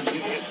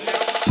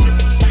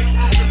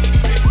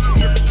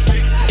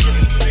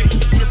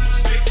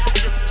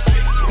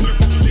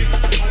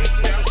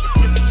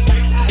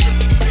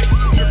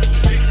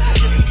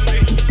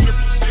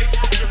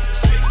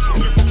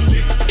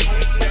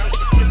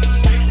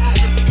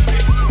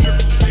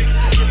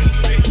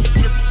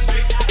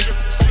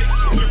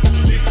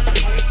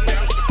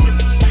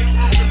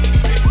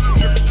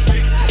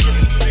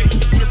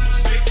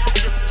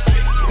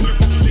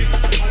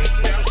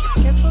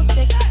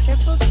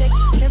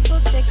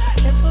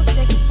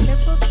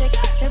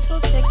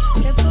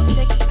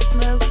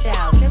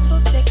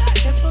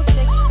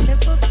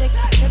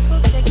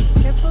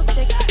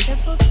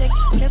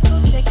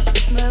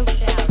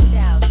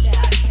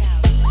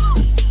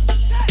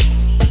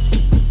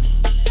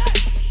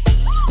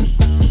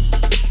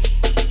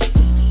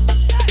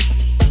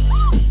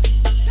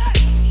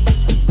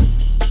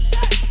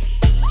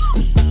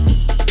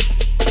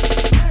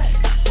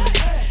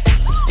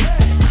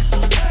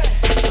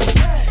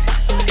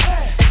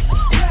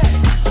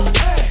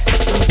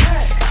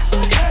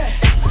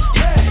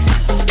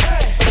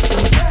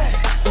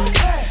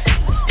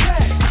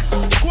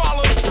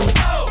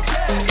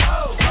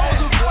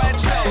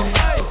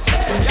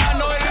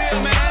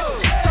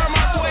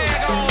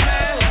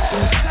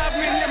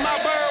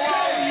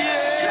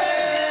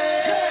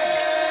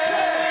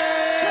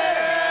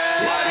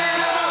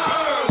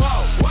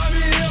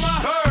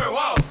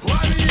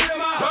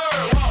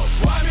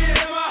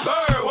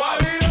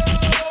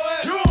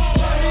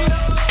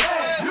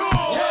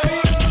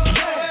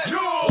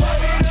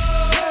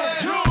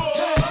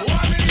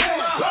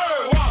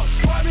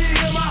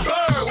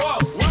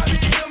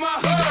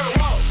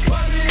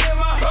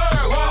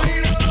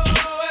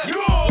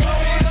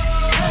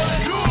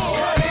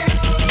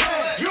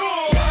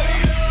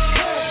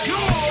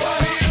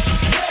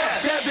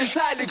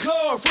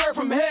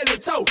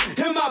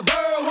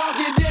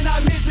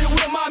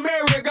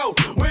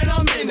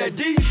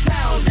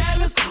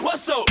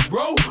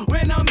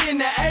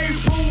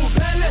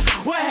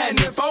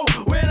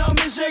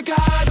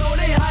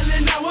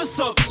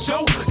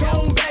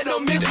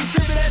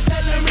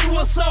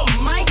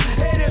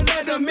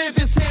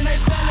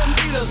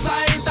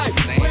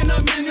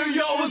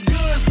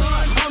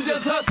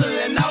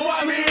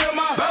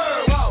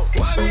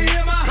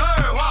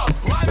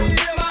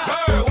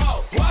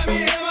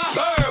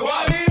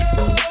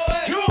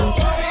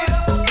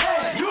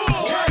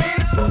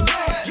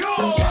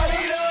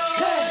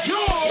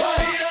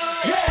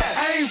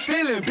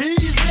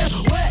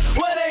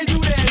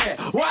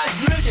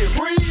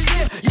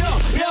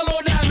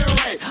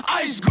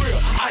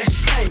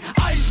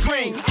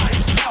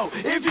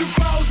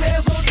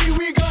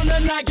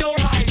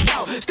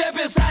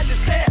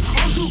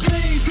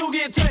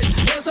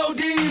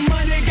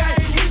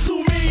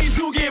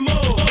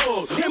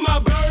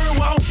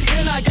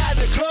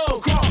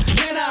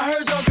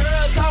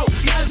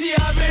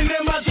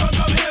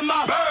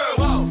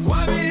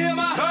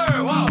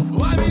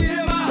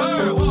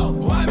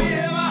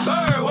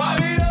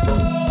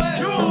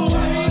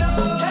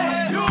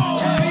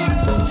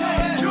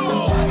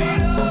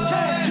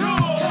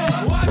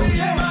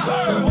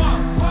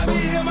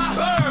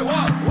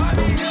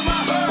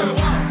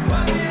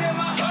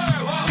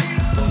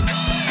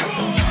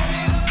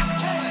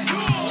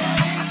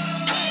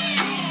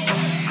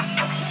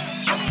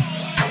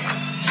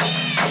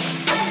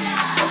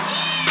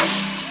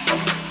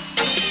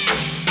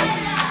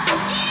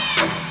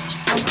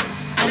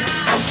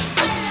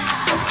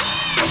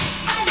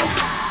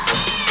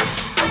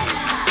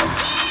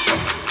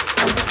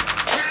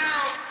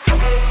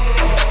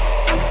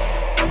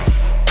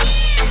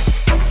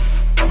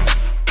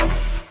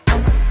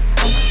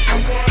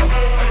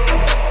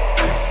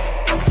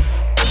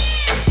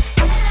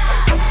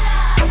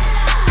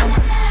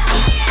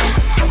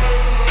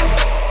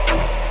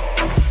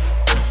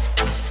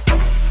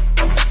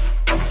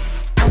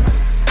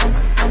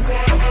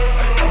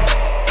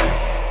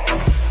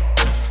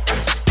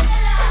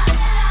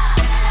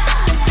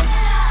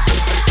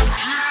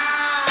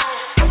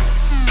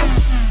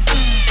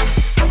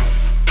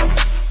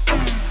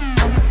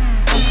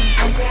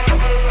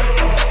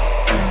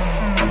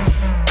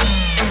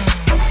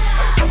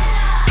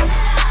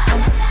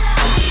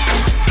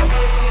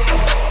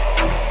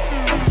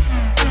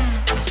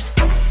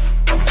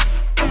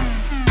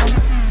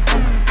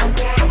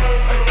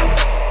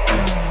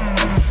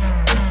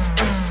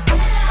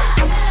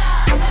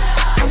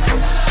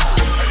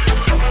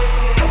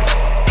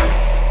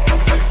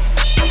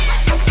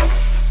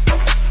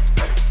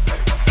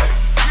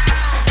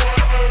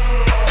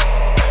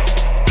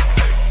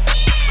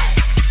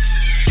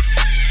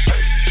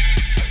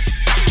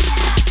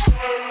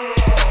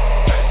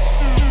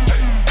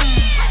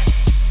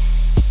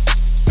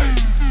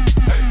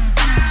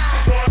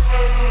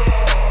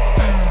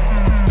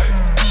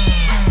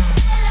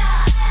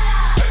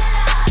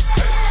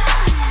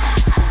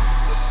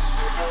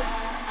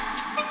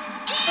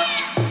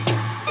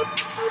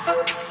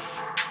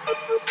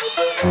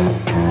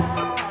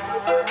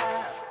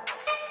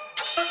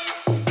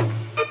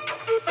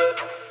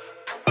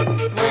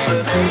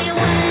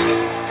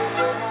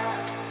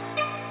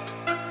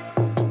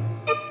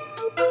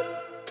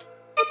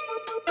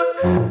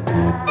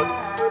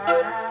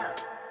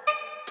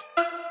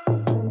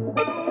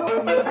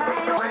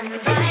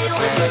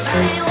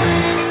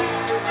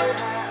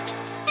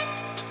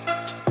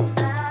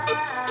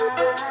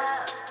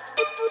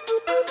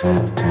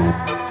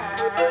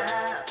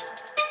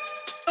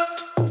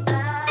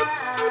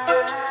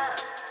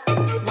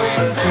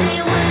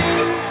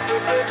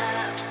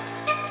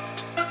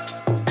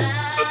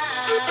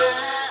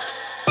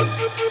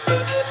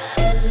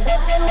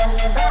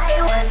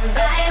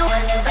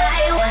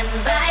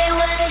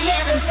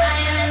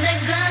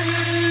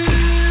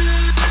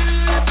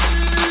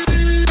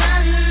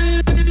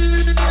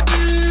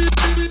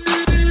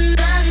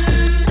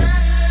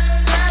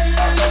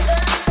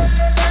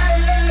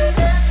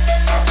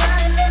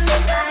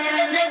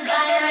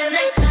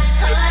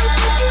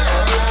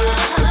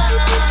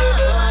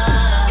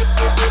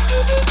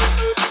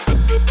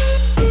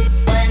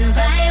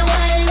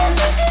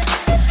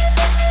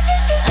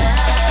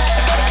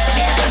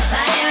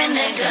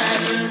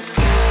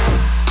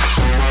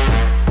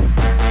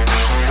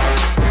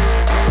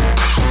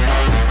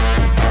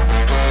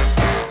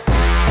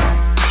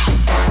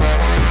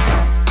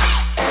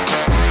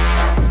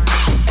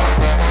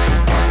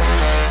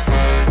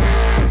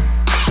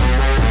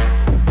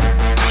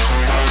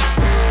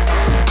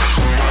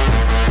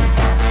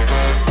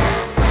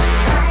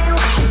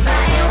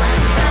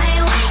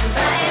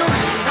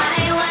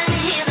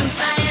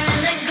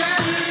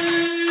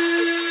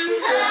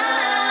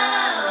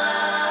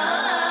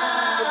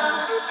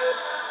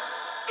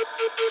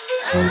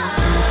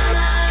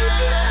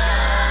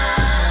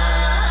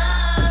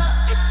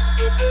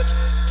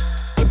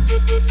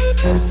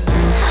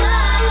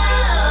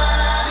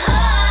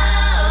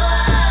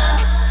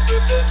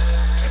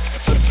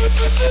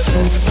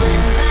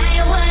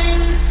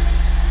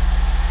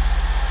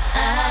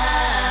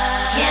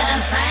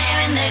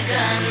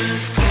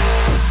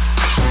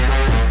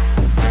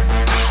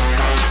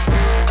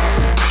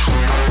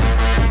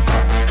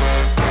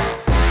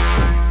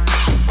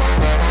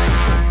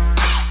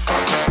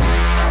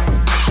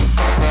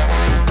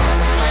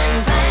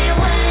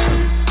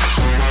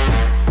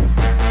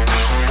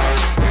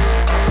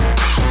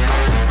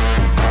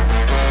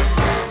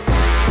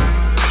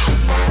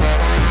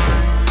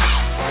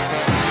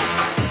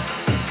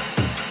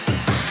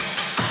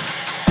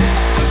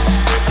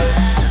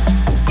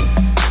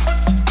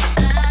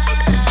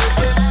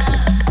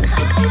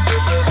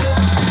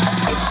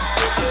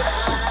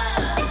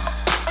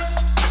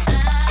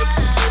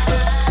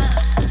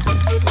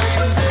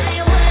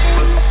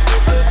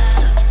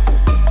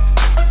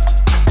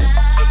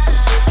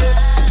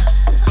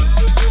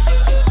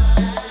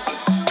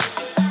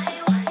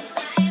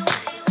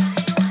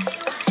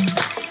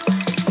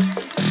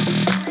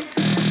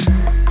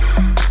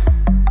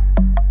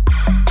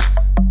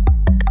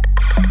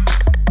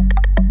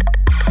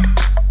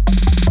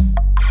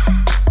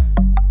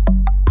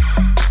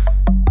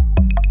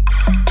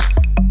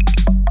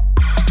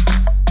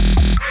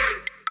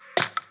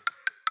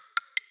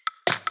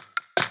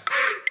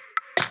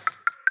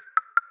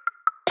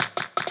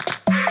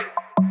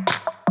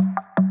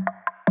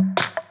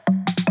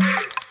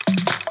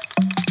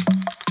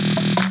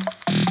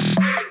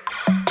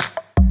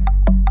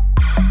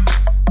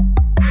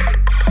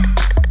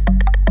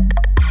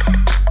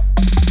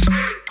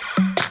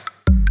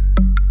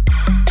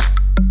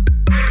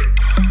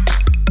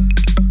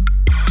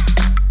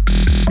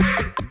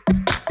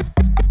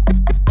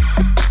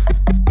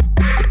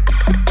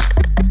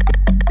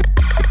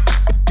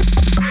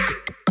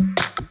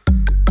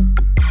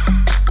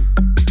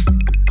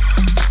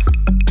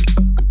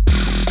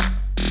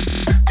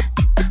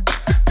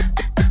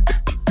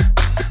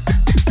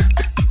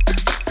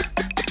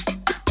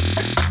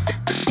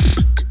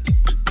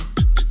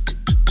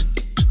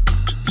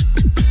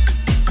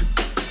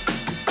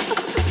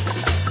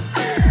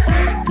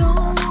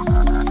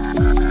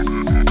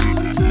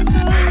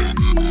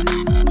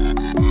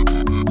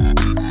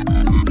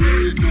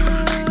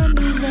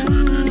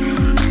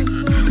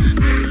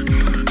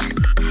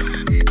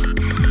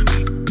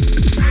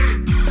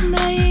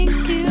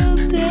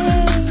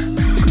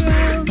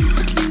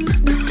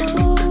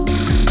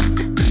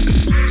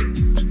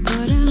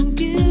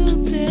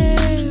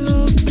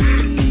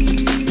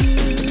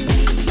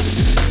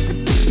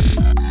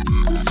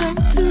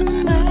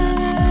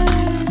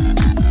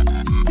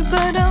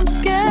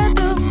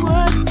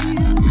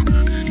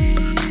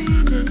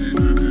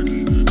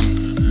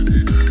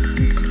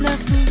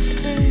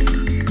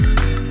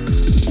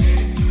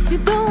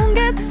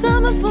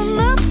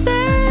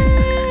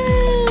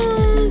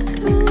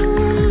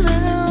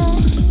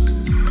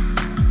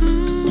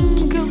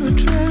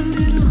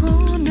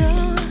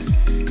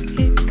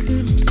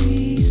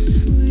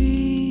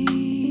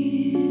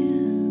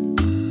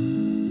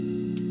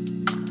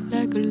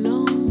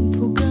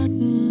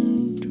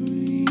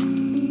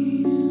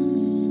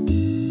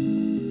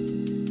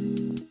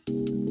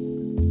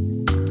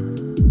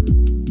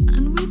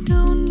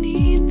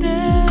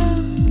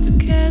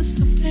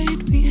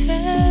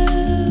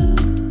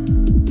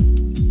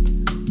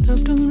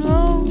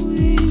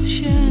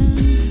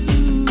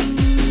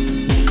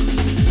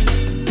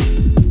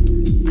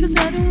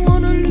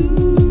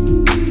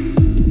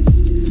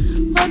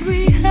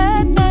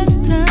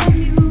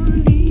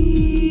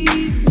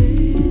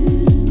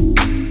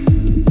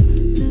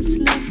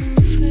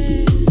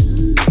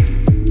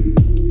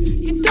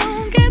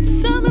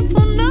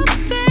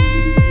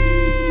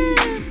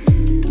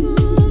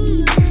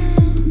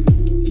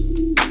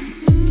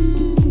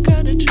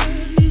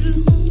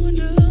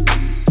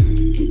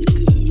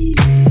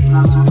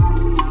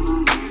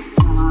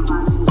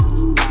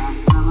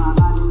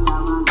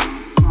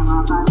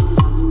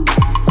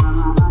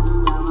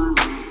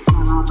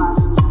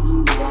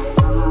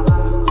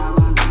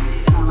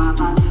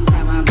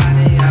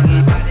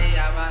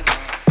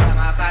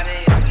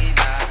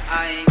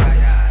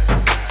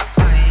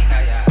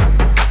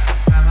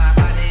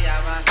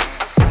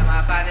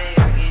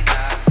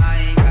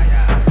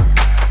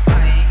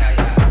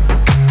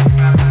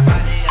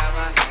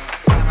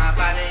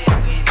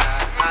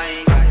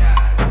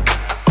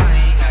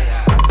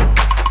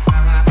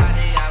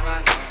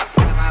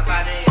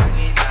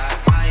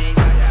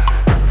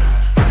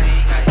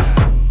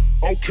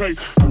 okay.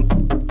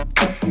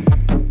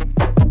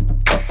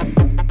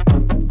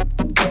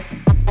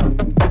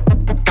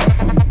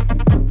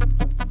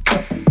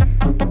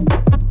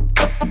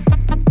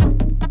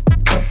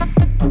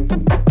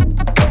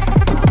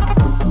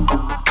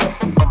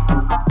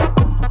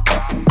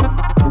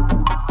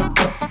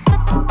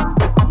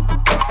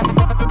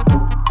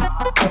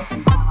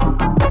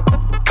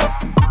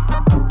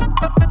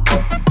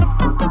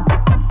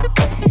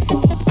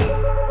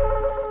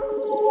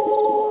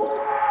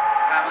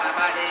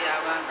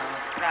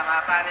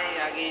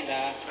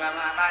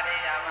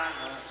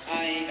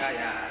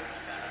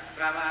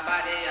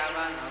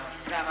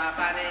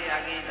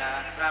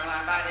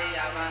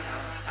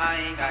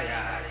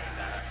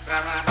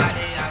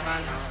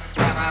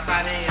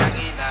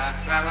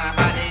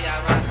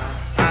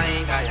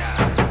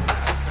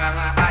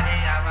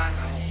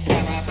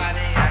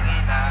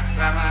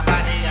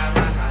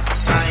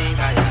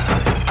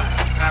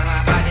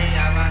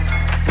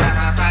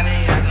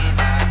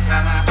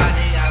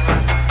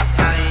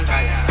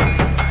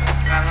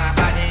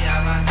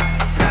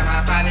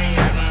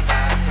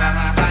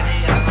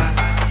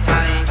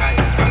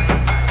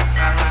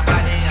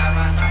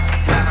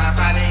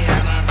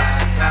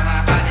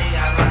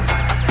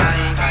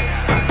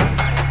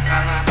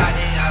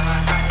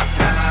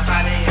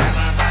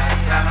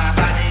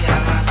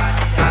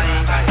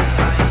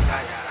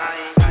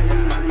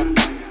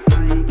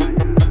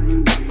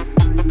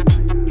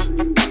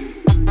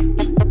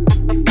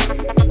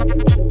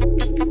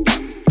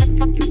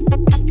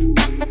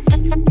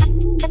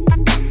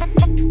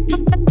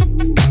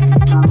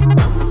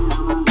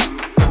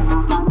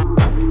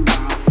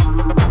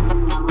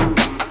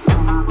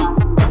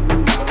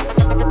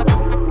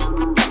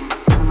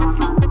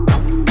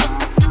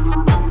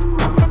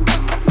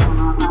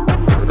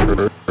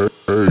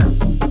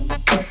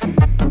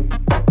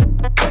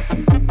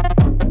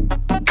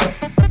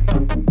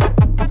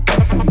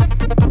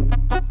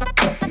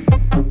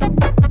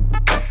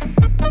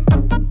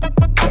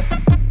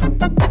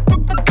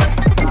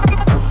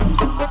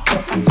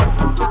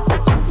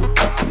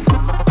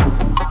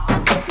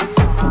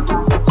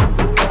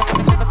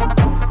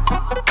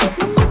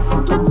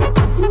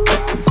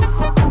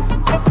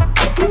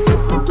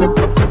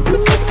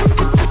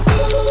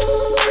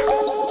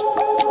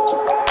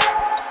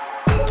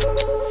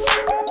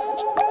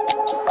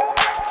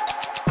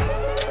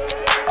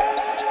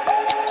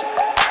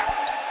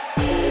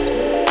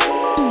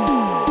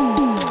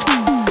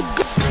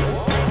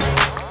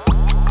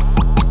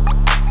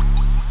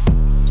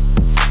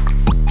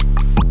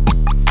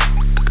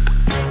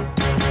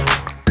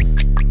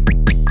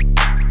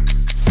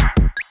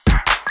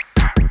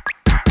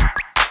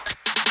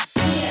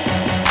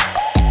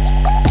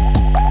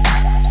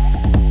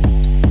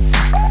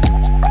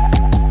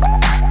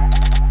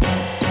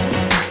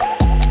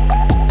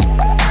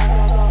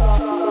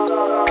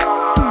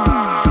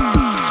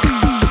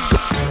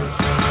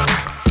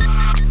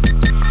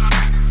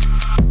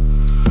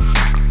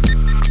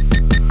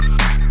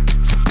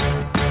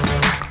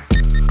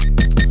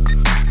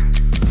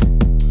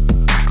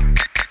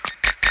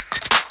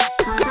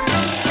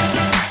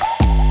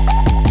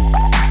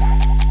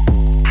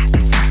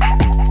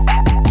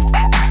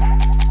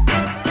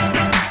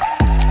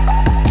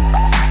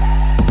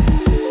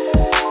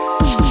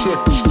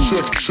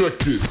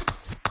 Check it.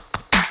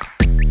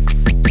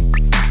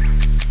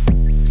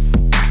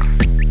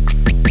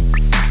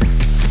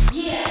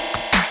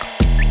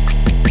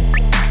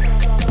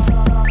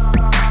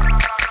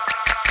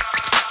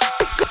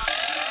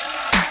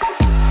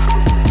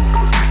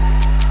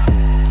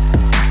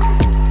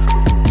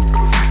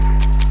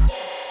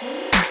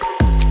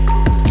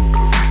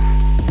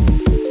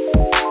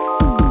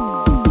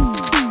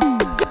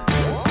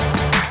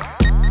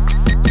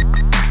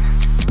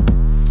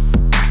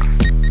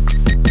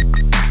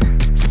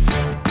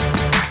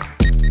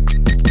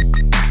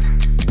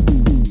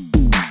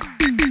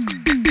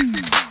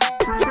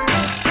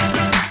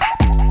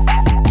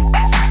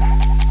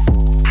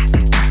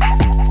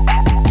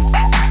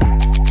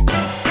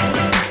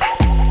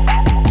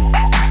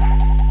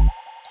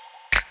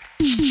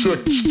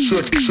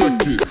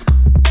 Check it.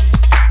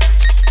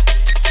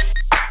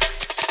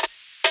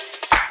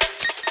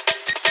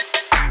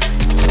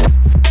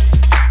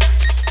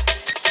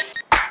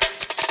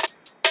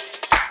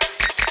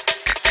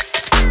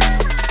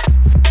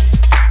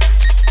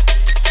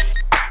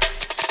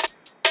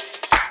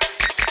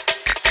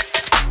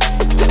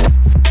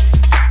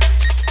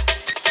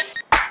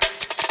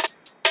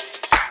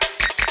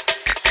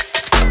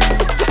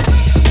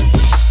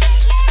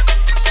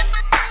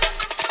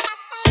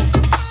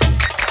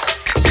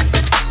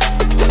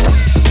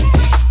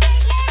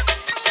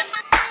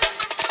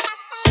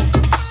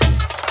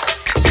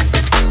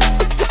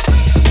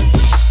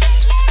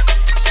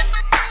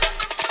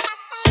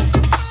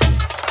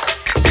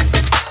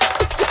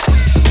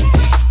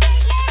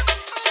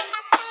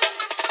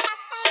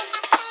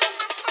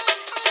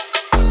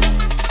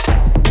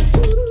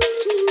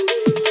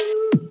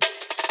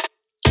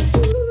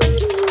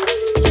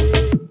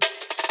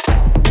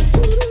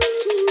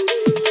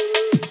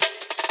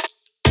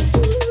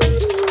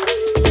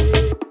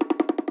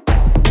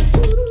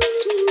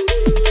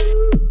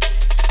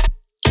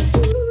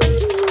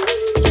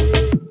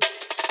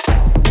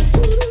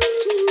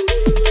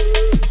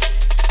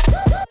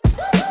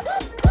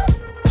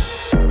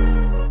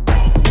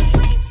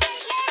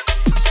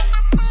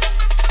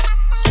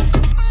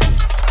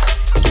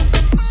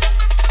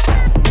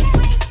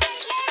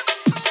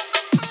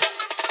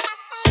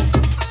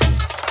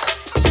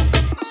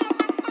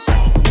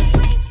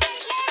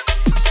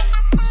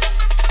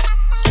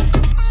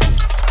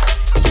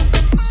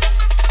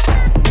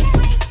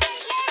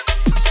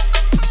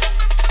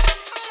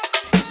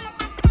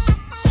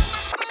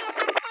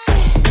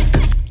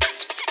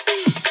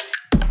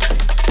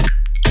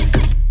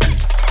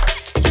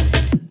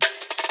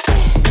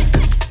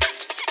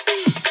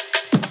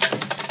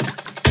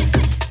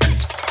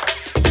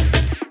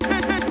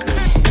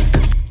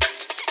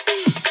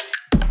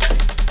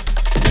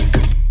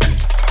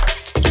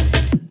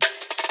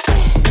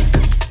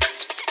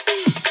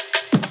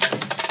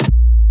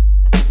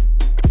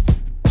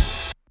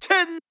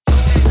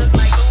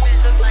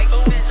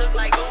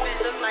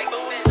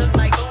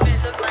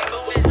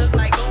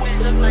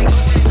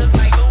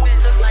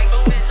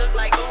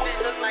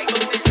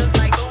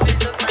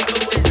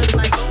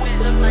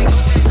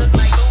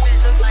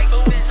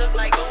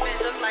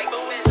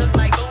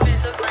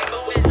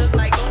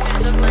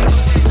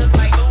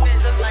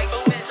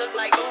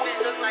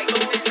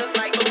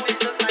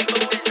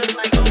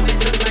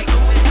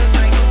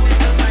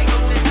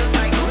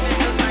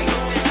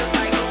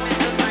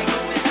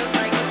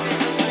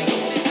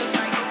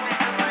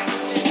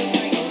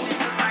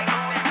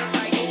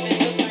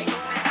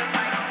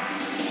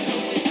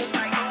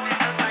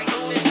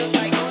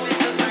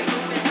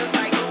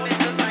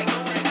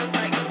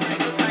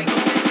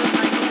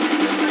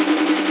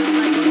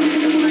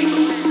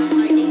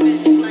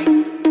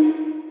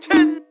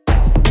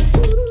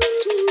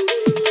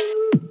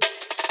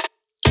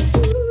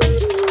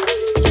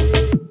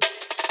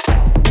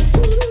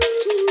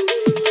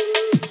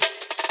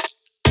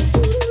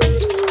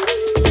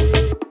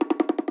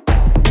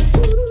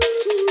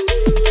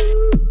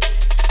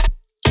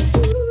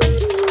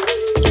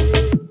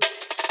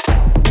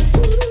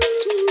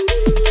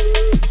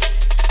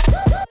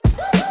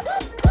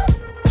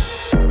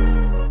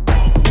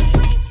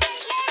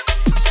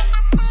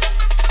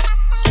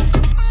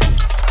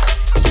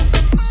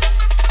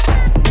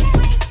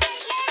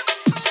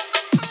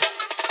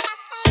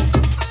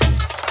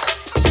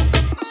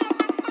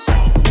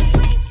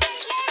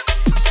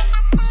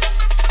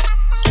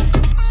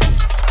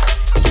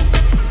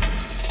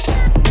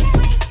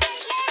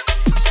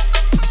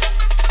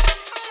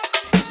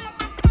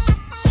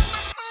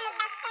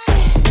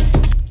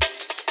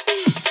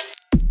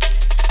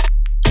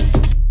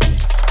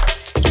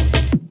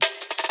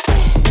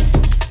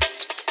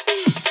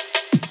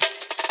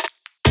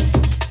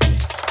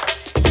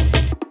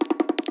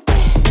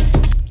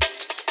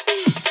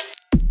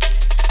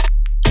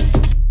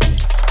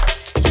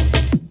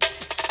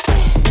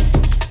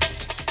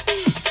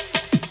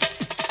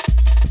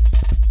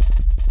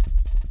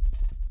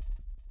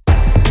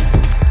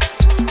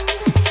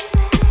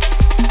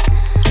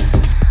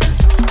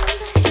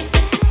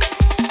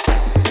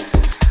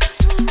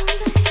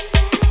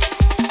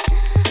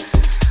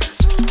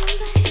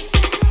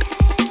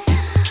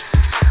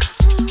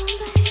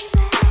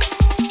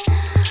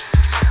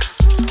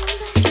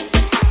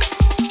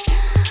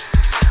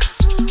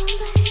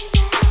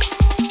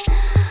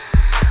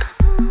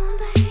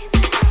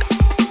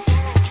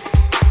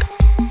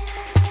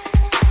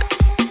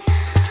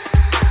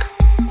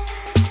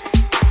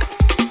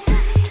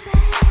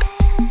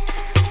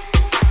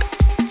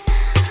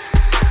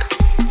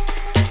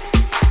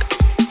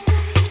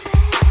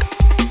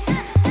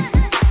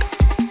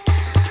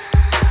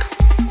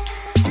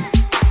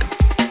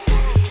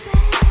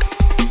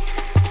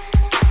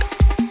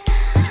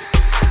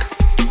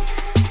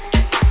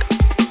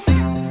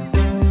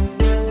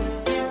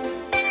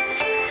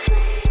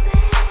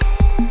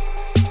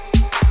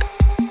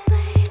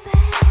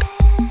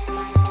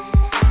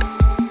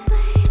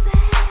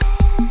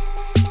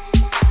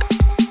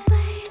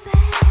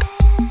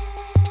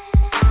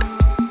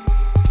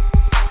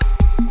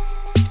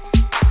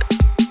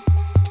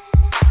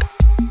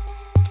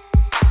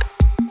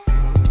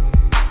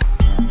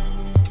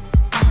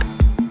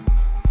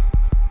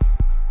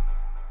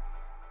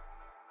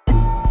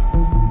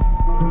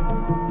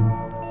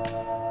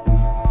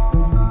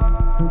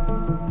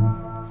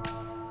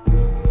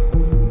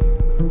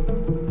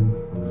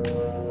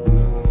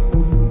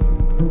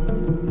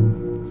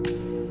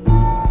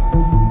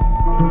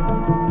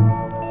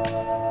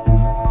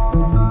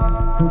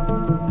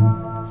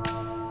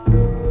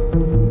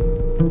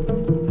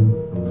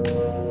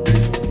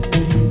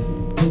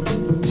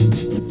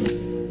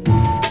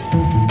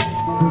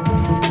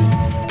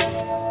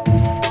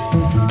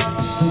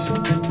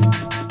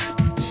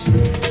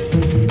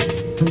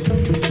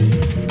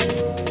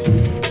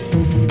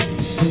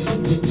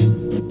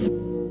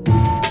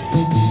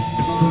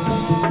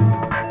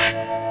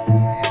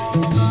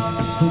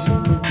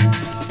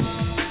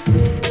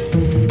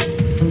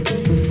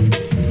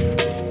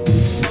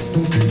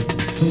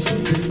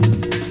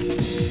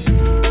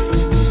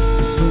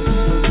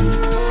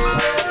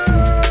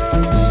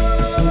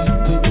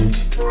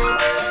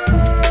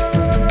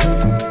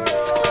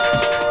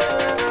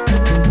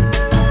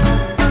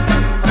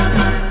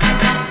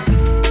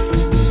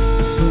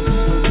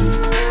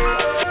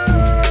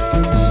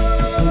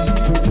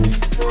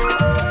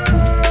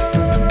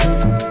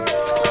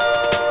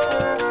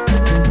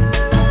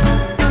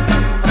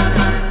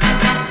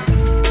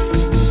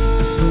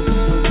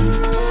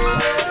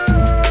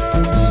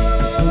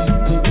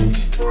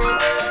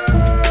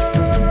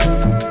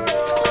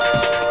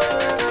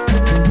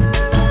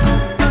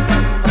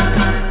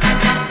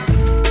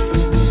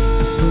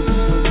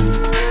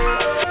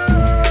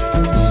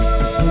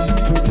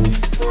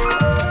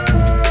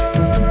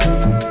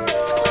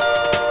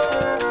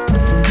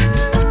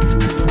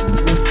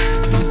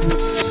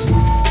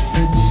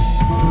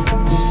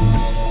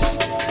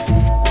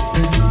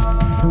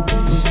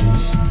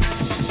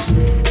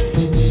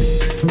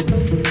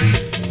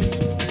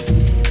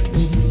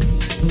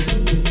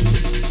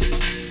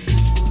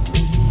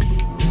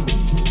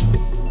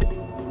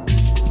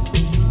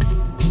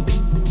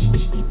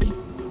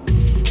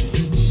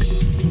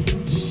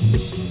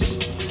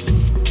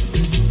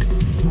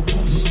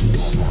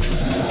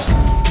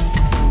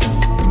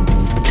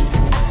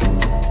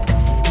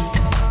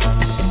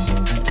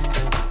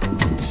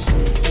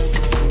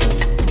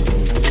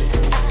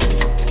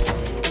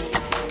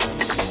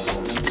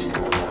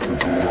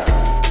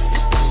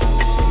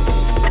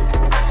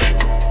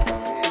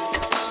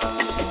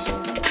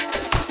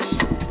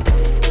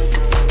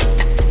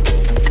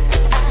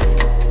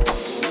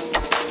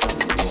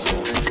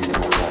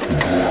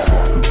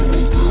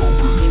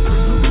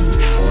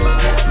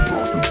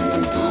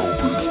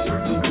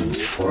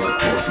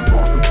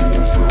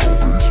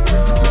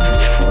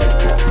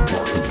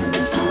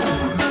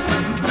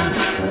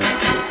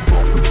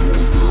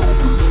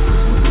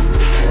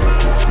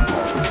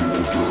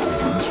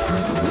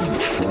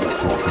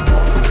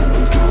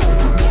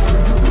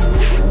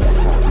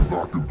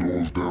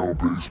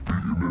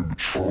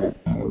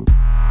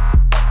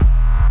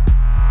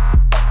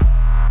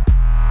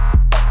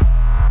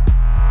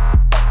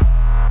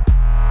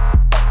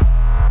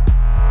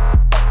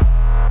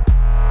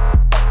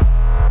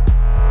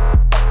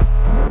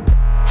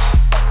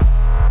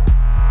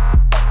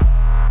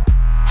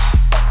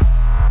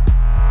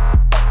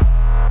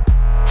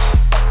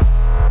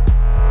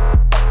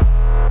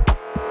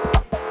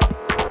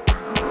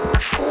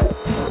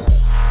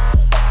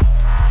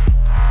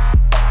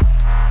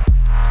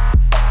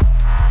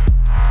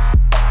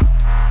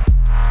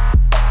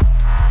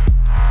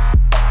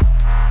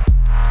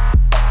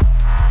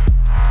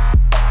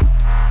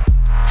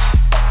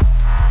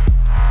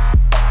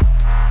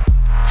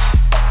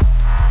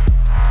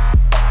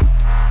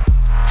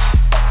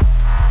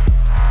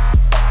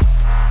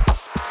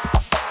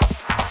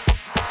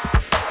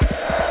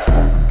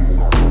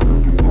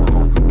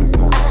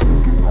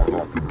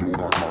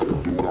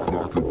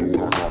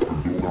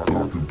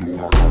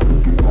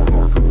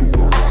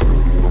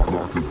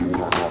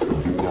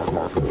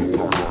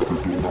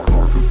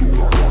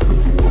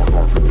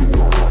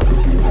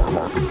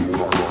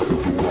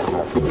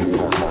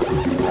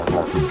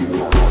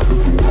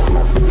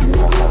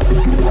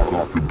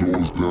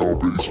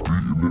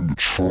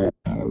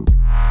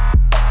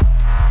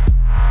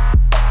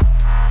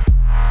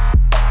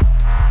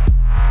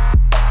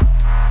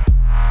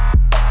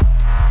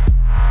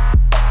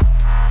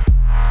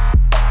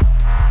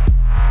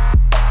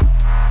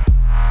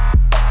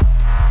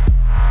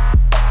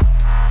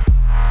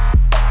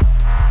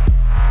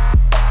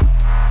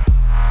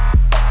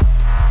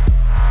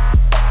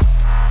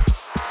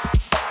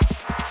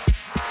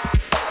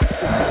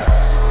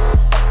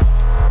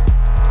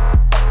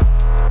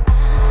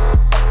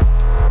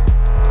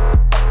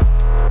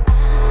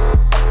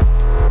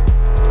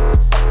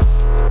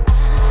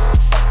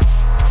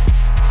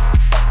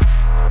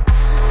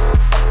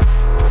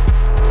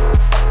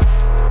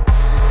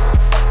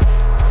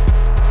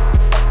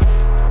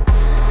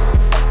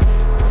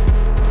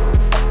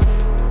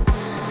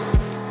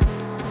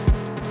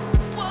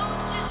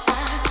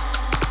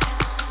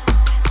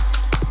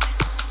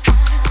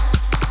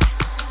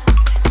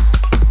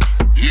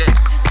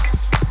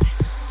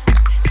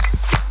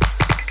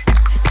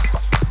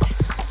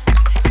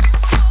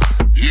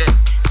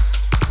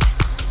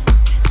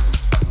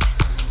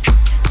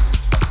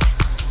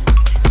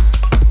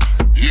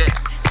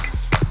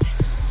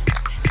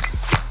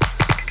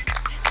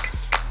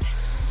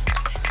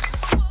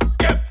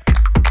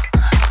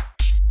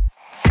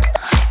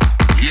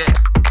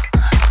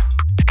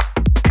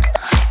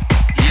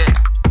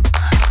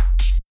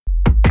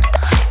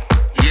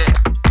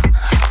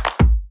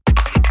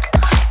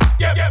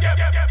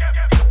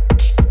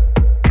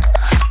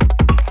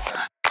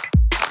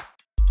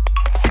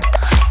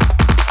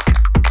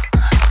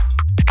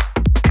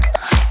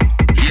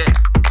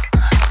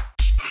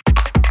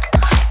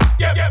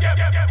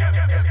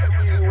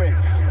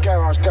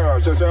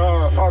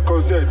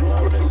 Arco's dead.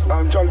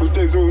 Jungle's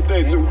dead, all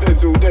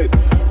dead, all dead.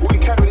 We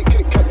carried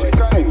it, kept it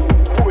going.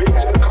 Brought it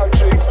into the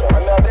country,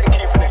 and now they're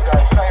keeping it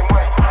going, same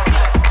way.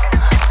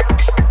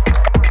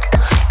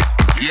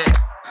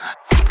 Yeah.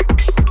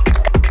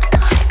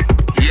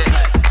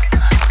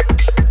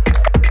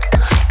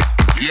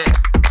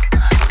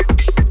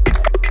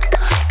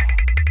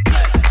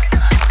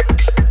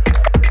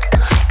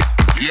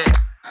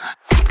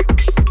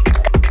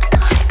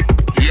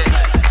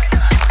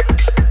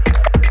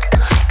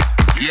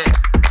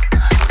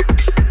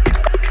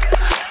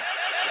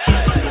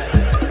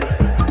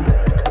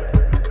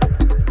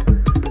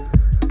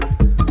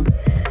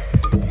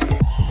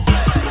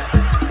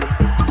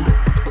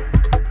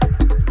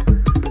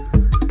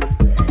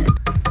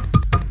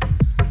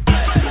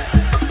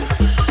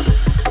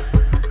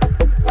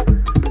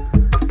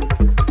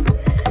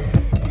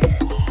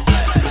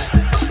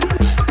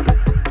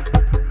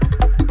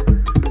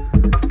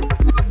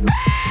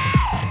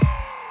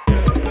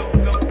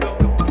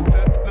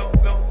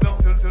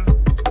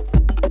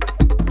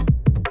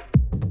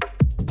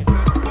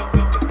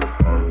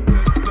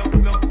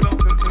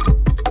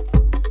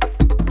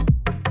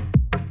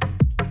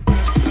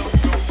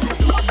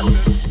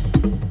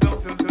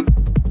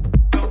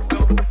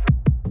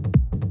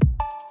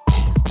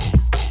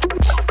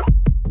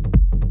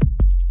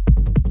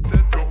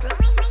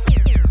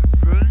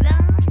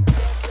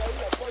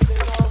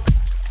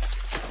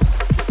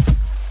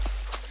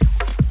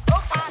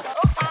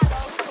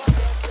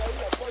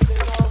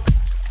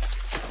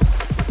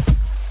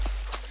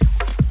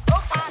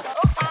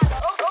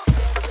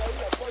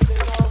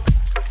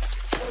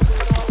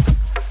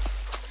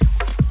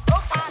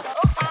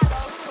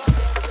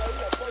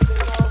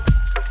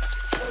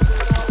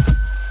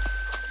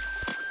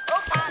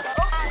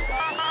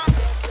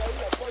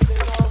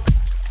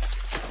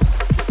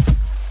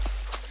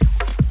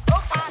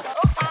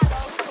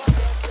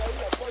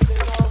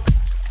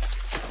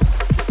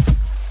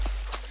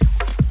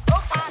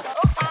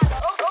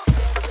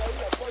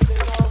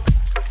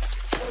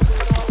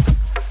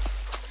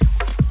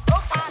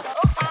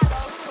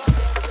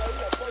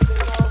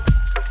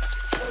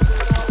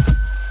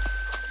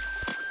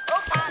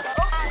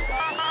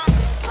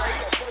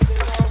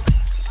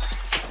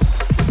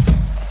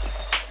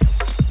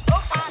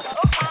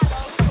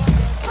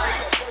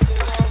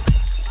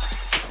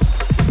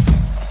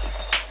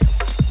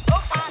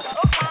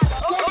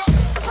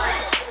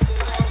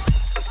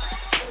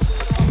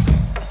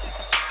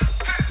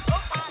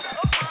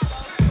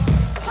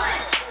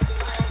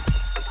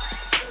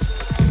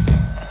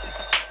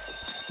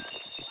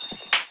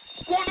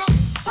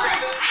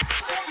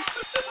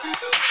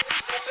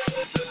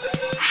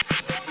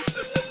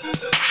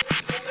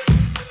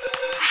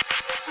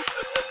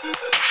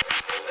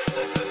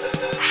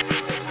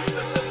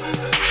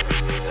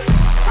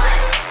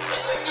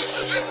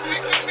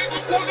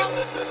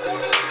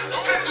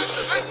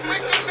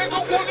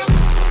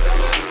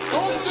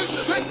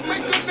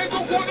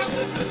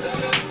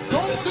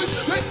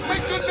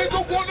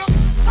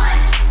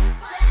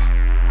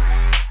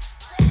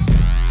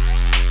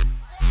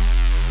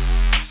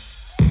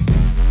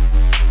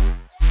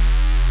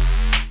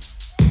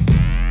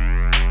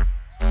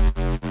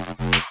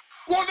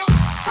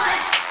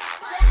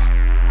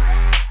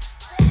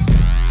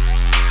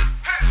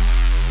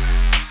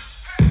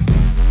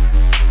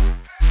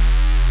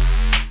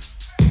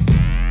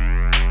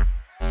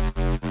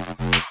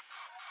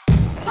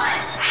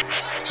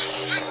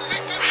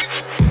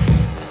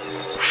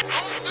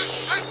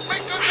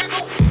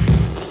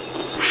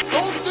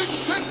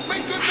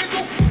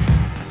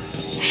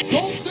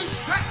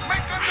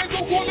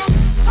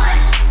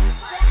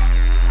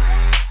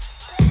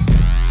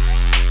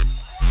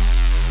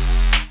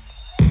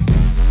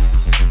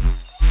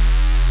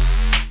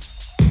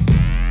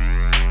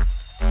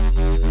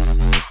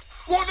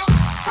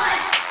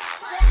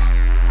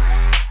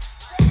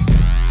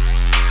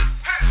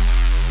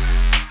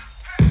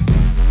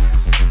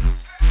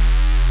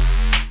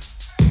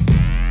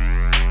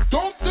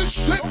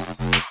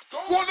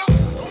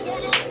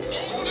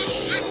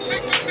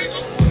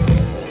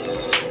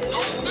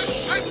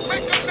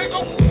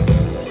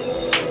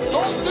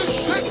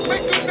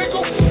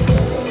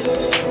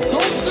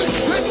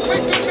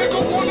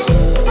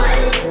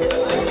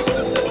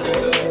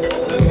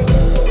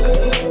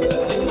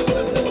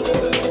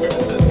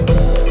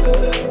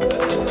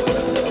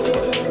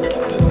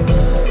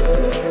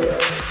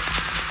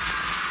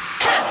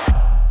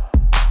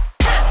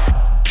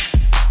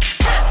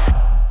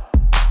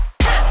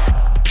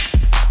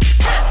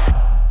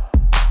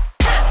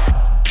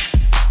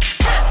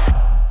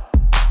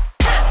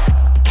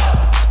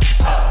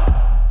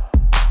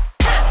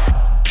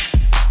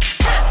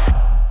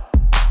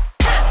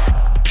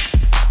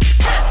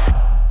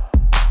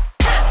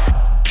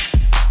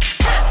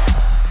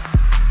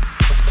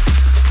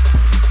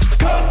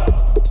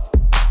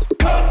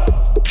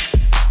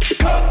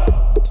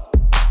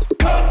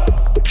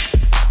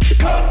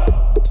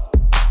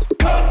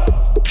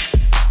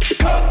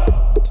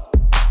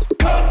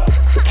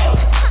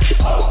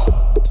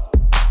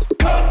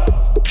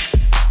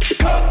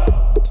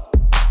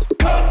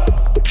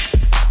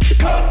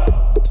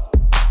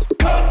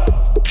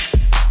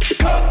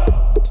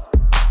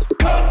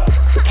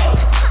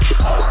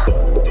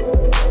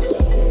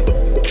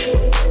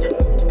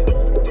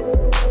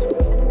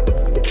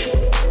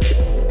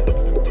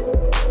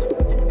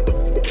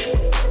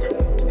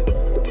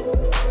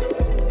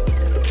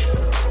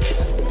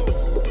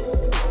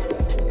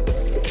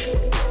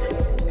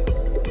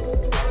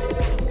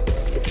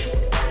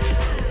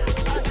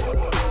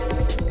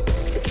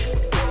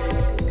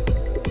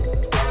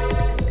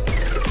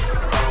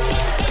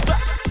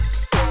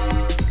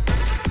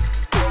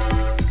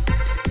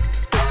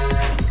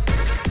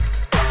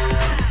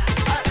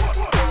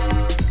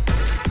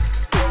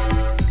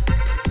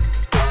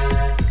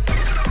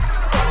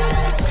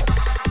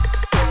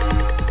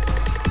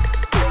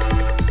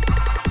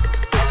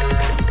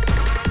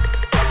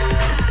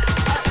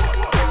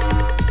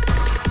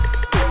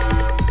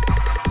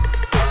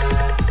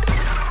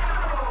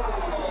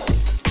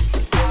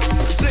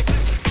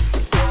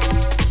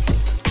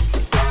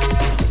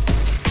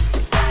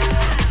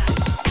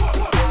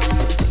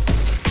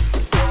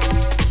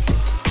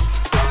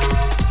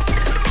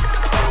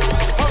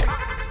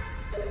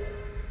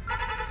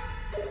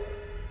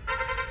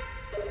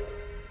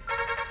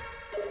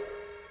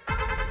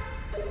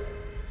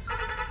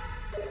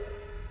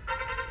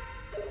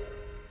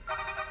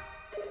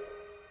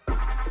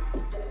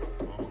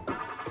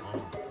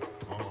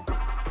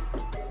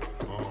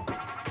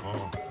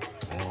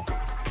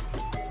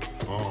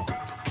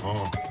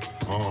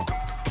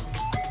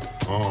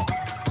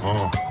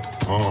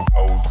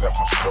 O's at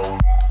my shoulder,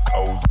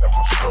 O's at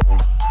my shoulder,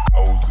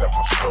 O's at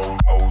my shoulder,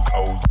 O's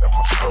at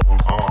my shoulder,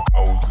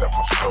 O's at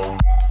my shoulder,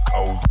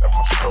 O's at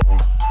my shoulder,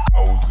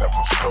 O's at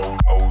my shoulder,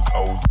 O's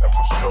at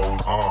my shoulder,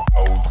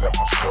 O's at my shoulder, O's at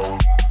my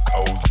shoulder,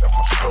 O's at my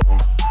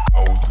shoulder,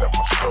 O's at my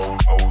shoulder,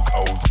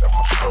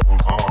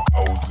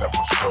 O's at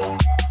my shoulder,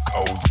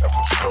 O's at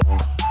my shoulder,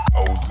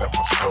 O's at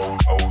my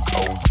shoulder, O's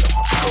at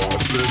my shoulder. I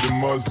said it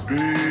must be,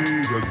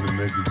 cause a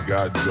nigga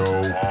got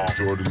dough.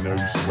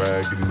 Extraordinary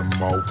swag in the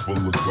mouth full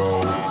of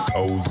gold.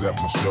 O's at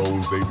my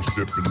shows, they be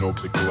stripping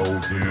off their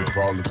clothes. And the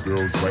college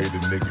girls write a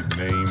nigga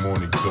name on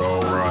their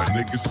toe.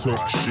 Niggas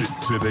talk shit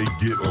till they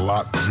get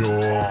locked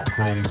jaw.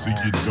 Chrome to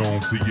your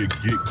dome till you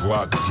get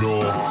Glock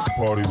jaw.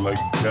 Party like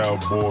a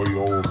cowboy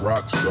or a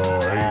rock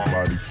star.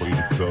 Everybody play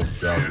the tough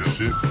guy to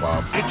shit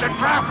pop. It's a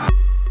trap!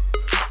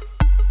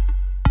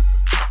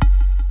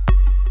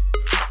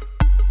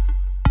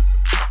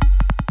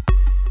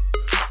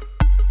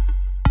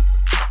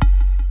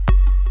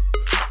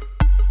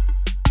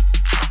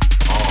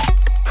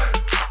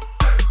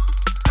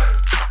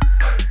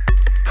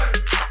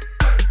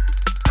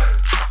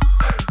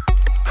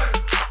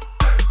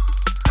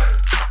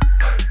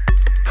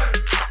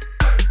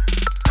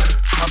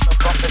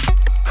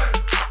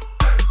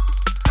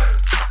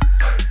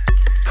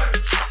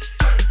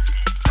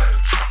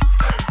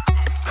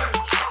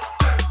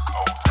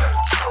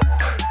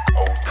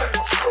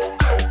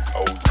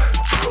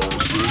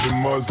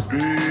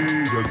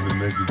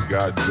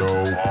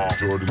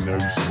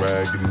 Extraordinary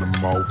swag in the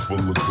mouth full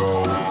of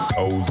gold.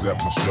 O's at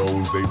my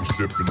shows, they be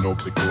stripping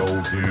off their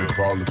clothes. And the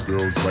college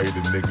girls write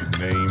a nigga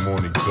name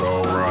on their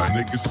toe.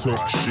 Niggas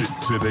talk shit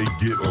till they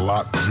get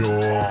locked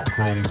jaw.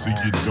 Chrome to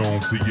your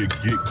dome till you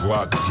get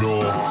Glock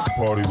jaw.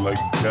 Party like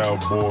a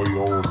cowboy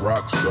or a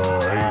rock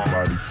star.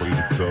 Everybody play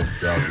the tough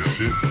guy to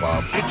shit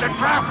pop. It's a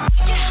trap!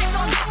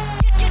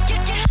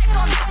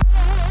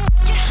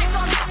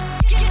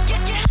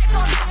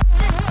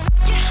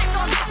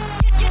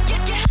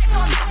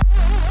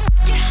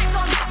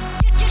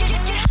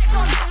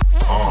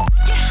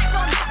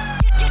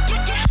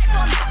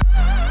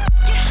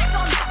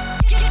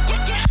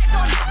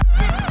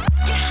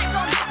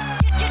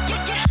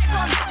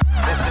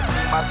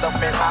 Myself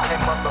and I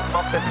and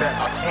motherfuckers that I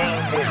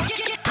came with.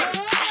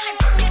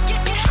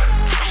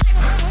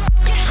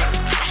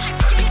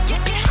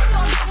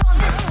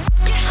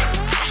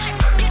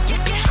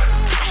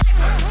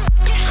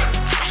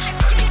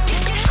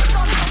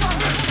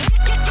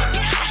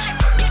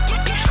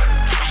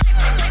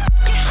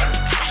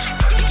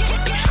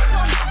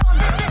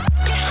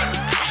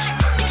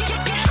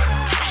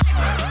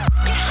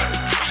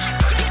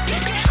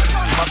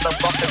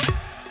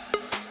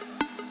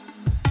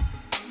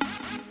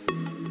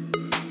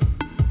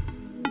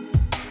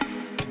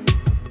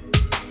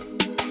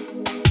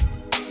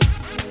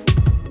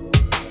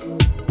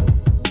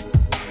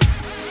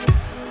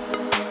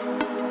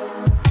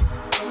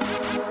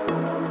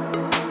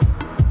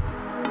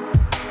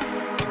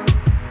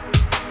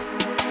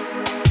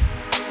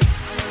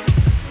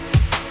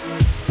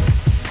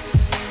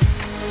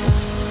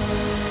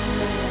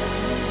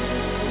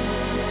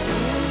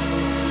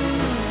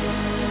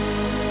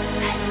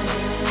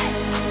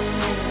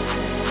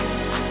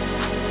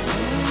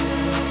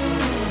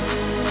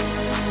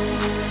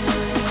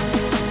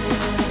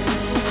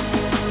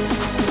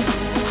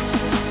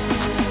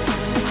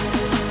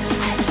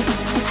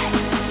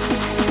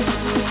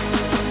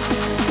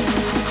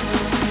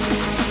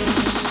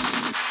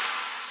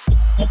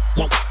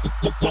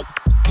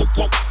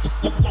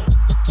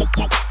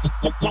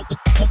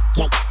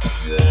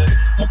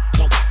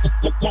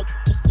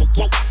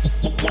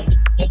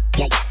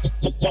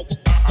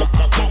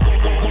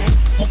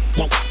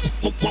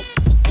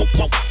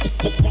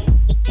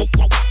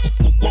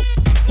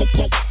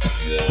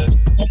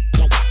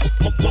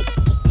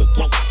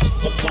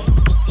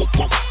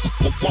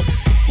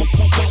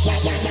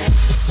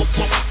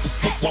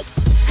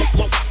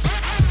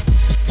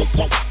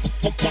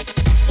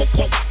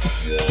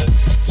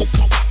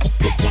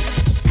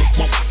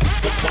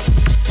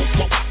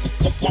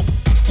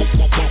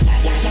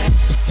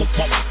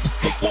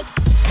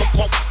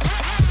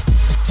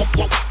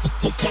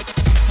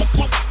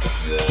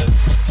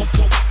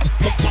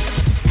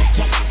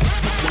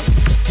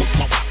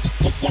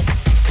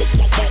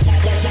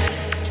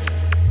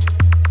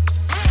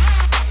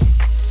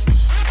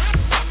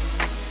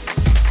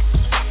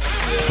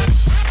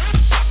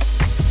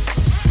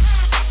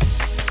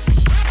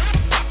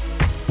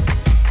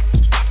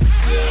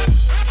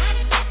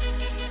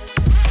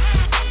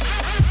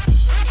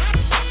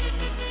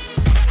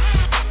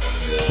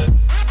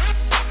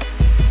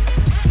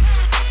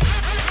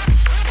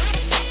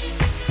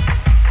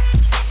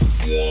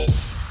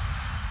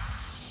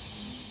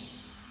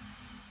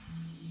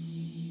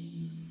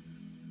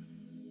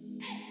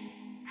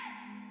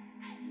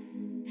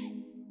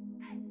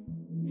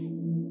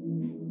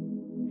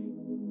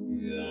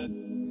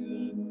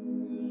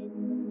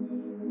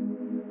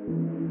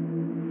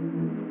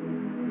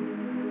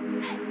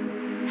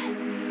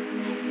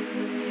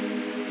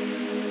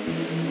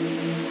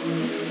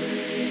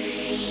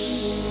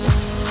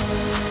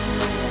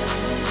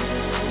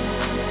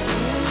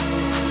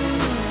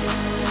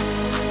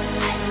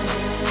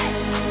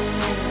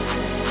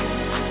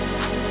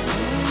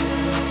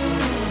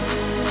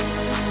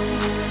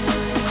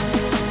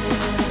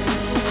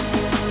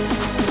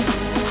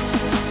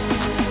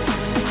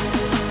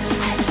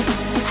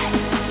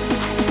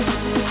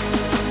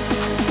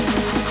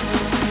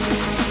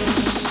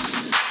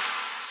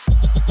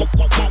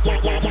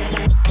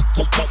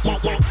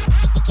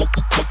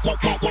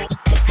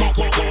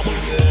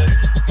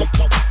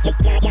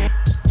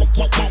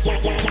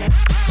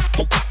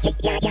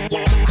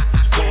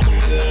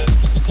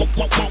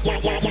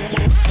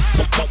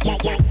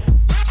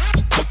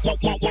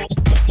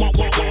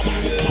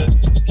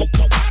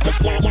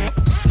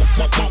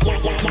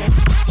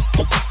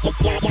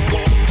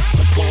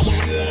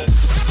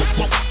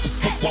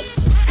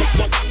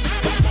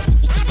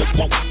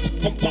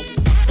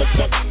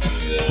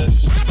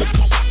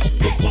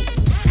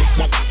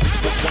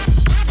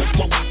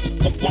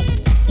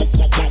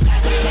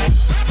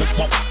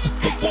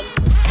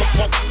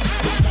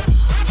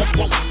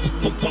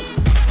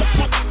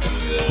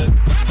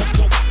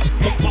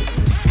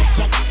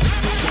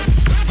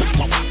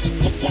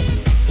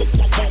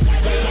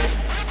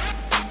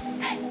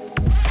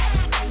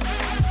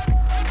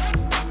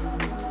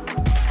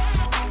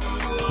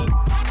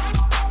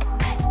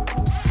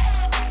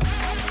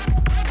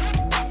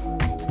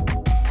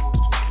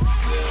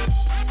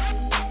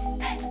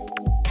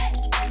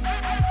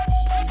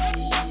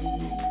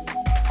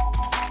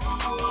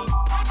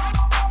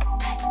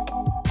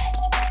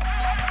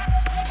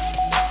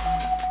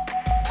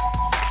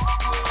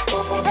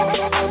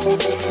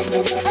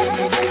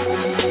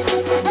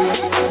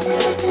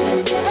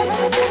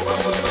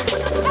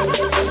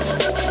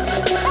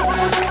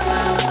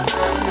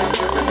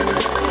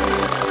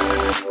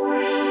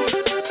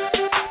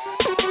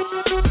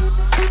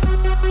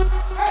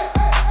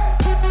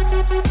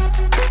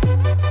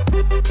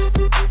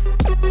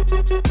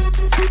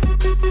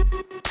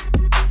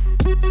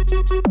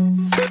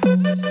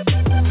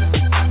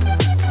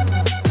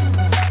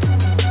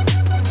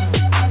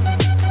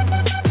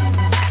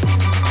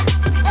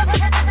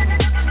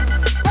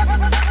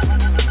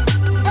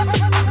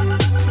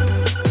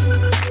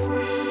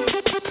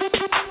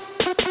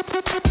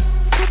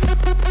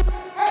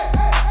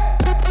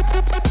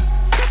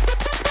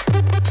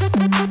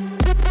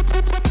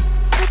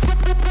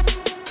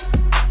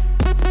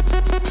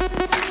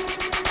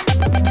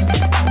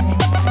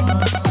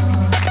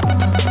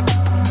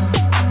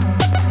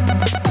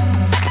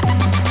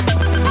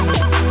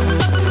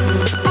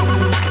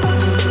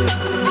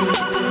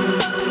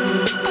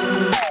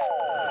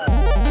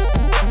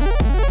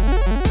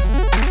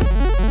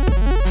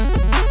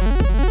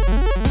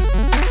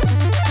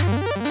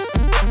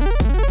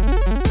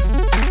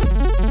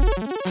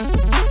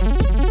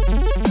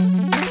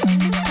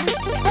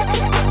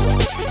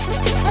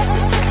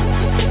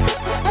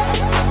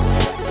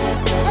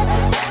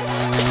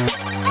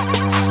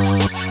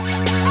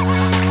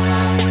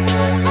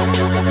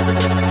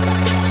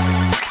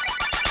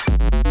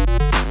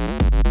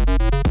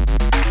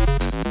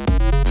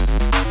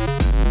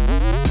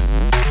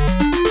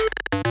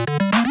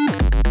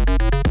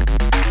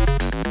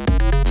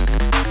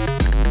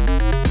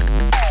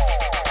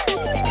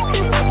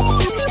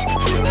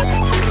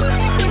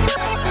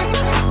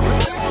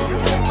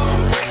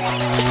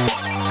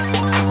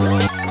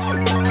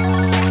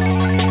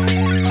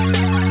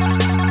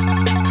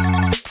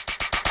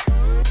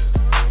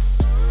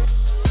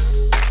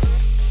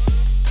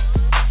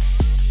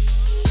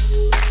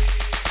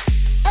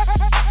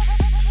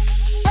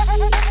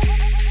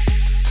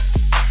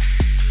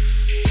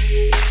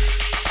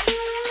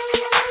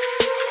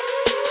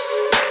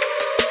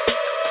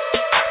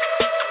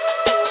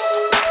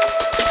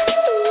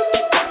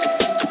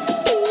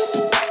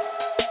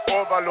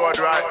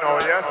 Overload right now,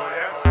 yes?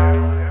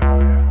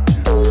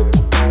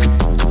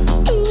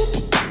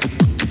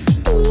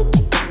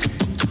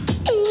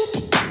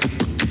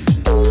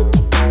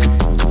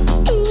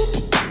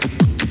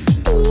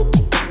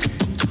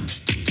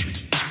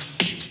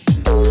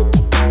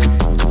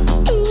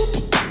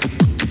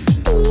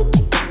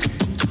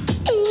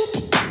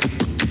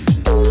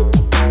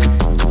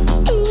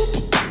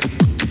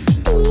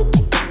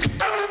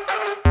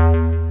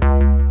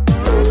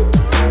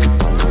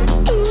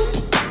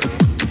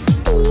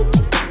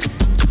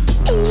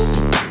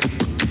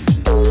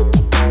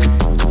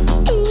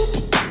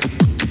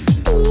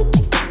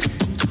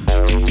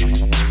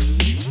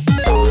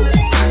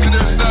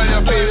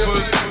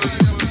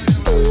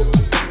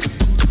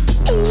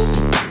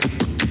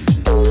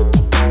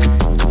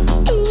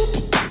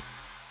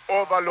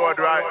 Overload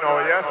right now,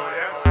 yes?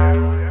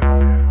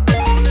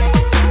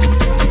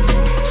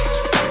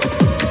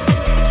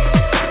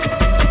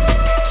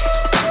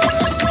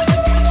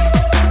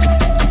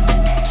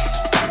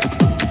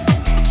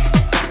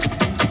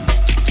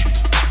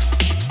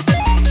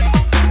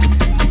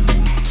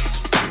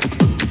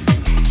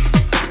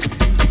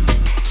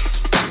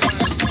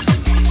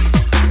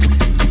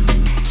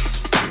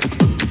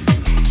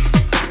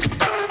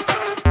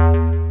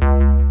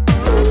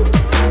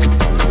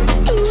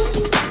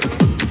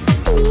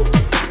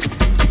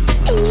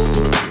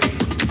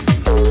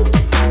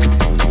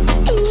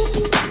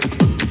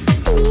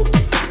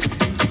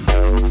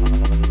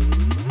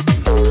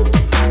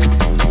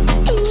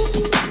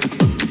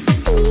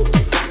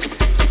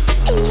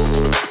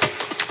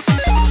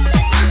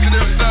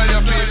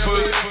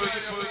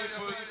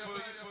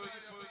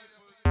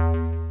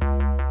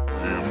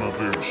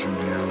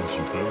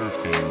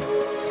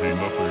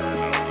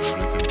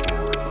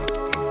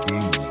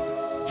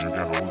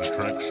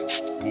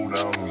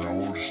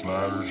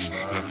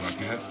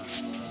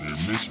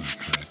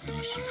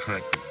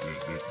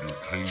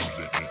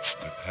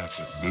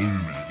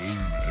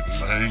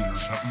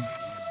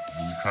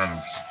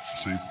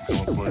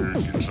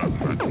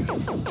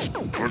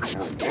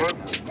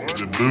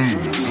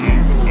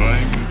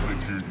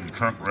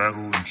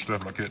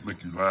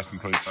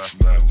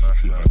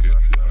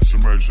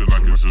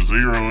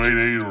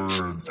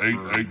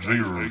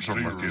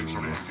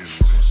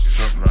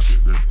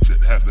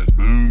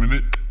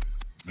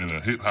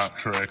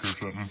 Track or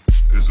something.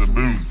 It's a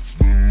boom.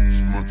 Boom.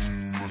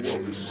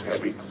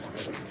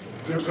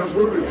 There's a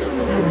bullet.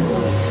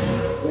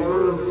 Why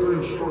are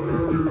things so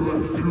heavy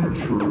like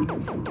future?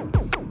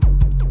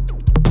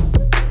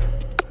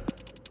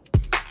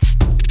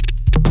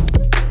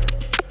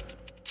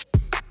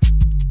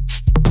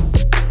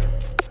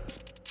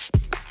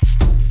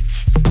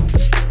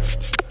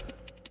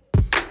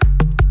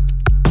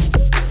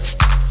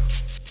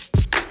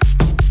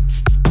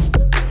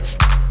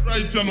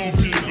 Right, you know,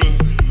 people.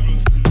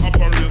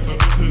 Operator,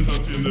 entertain the people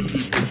till the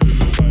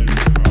time.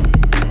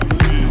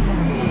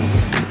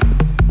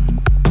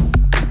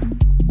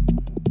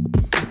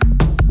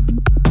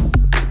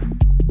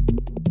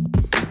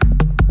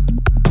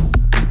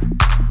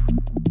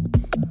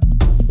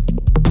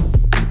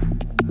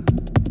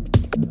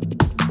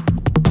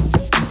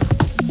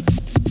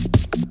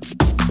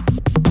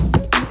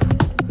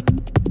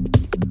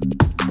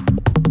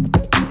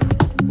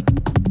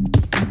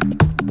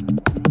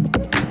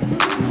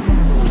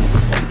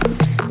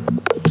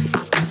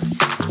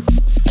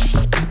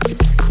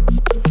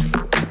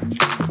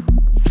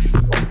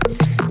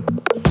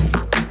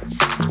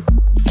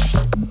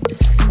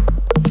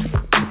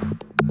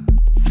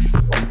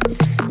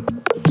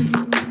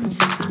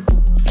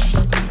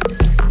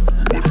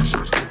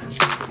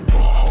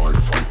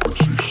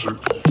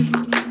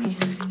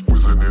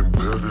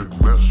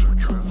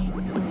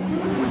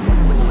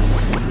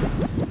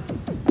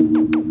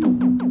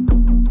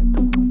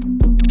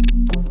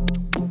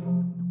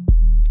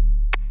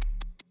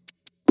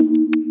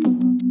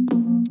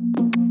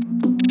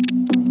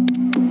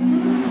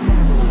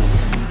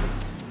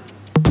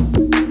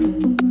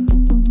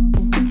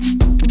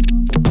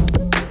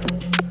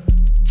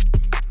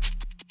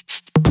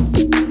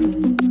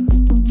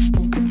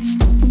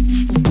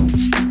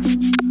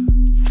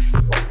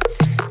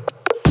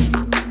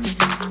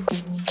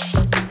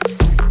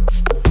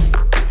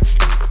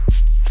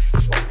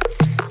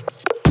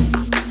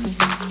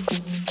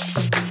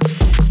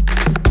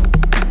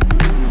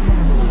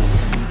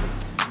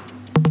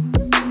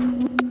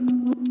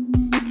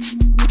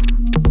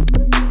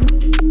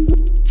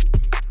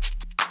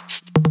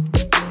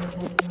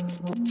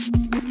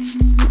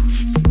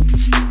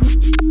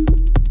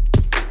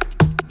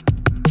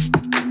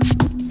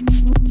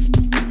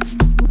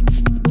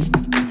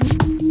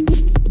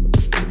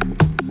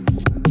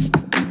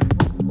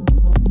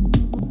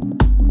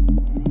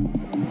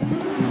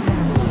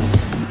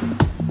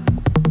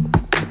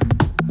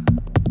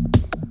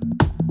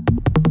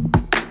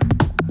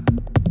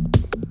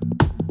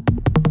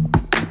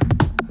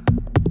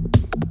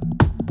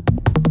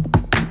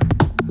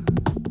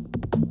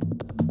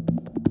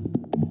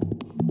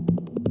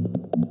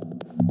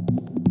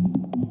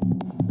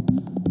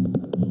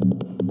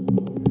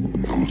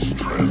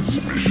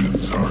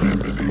 Transmissions are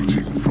emanating.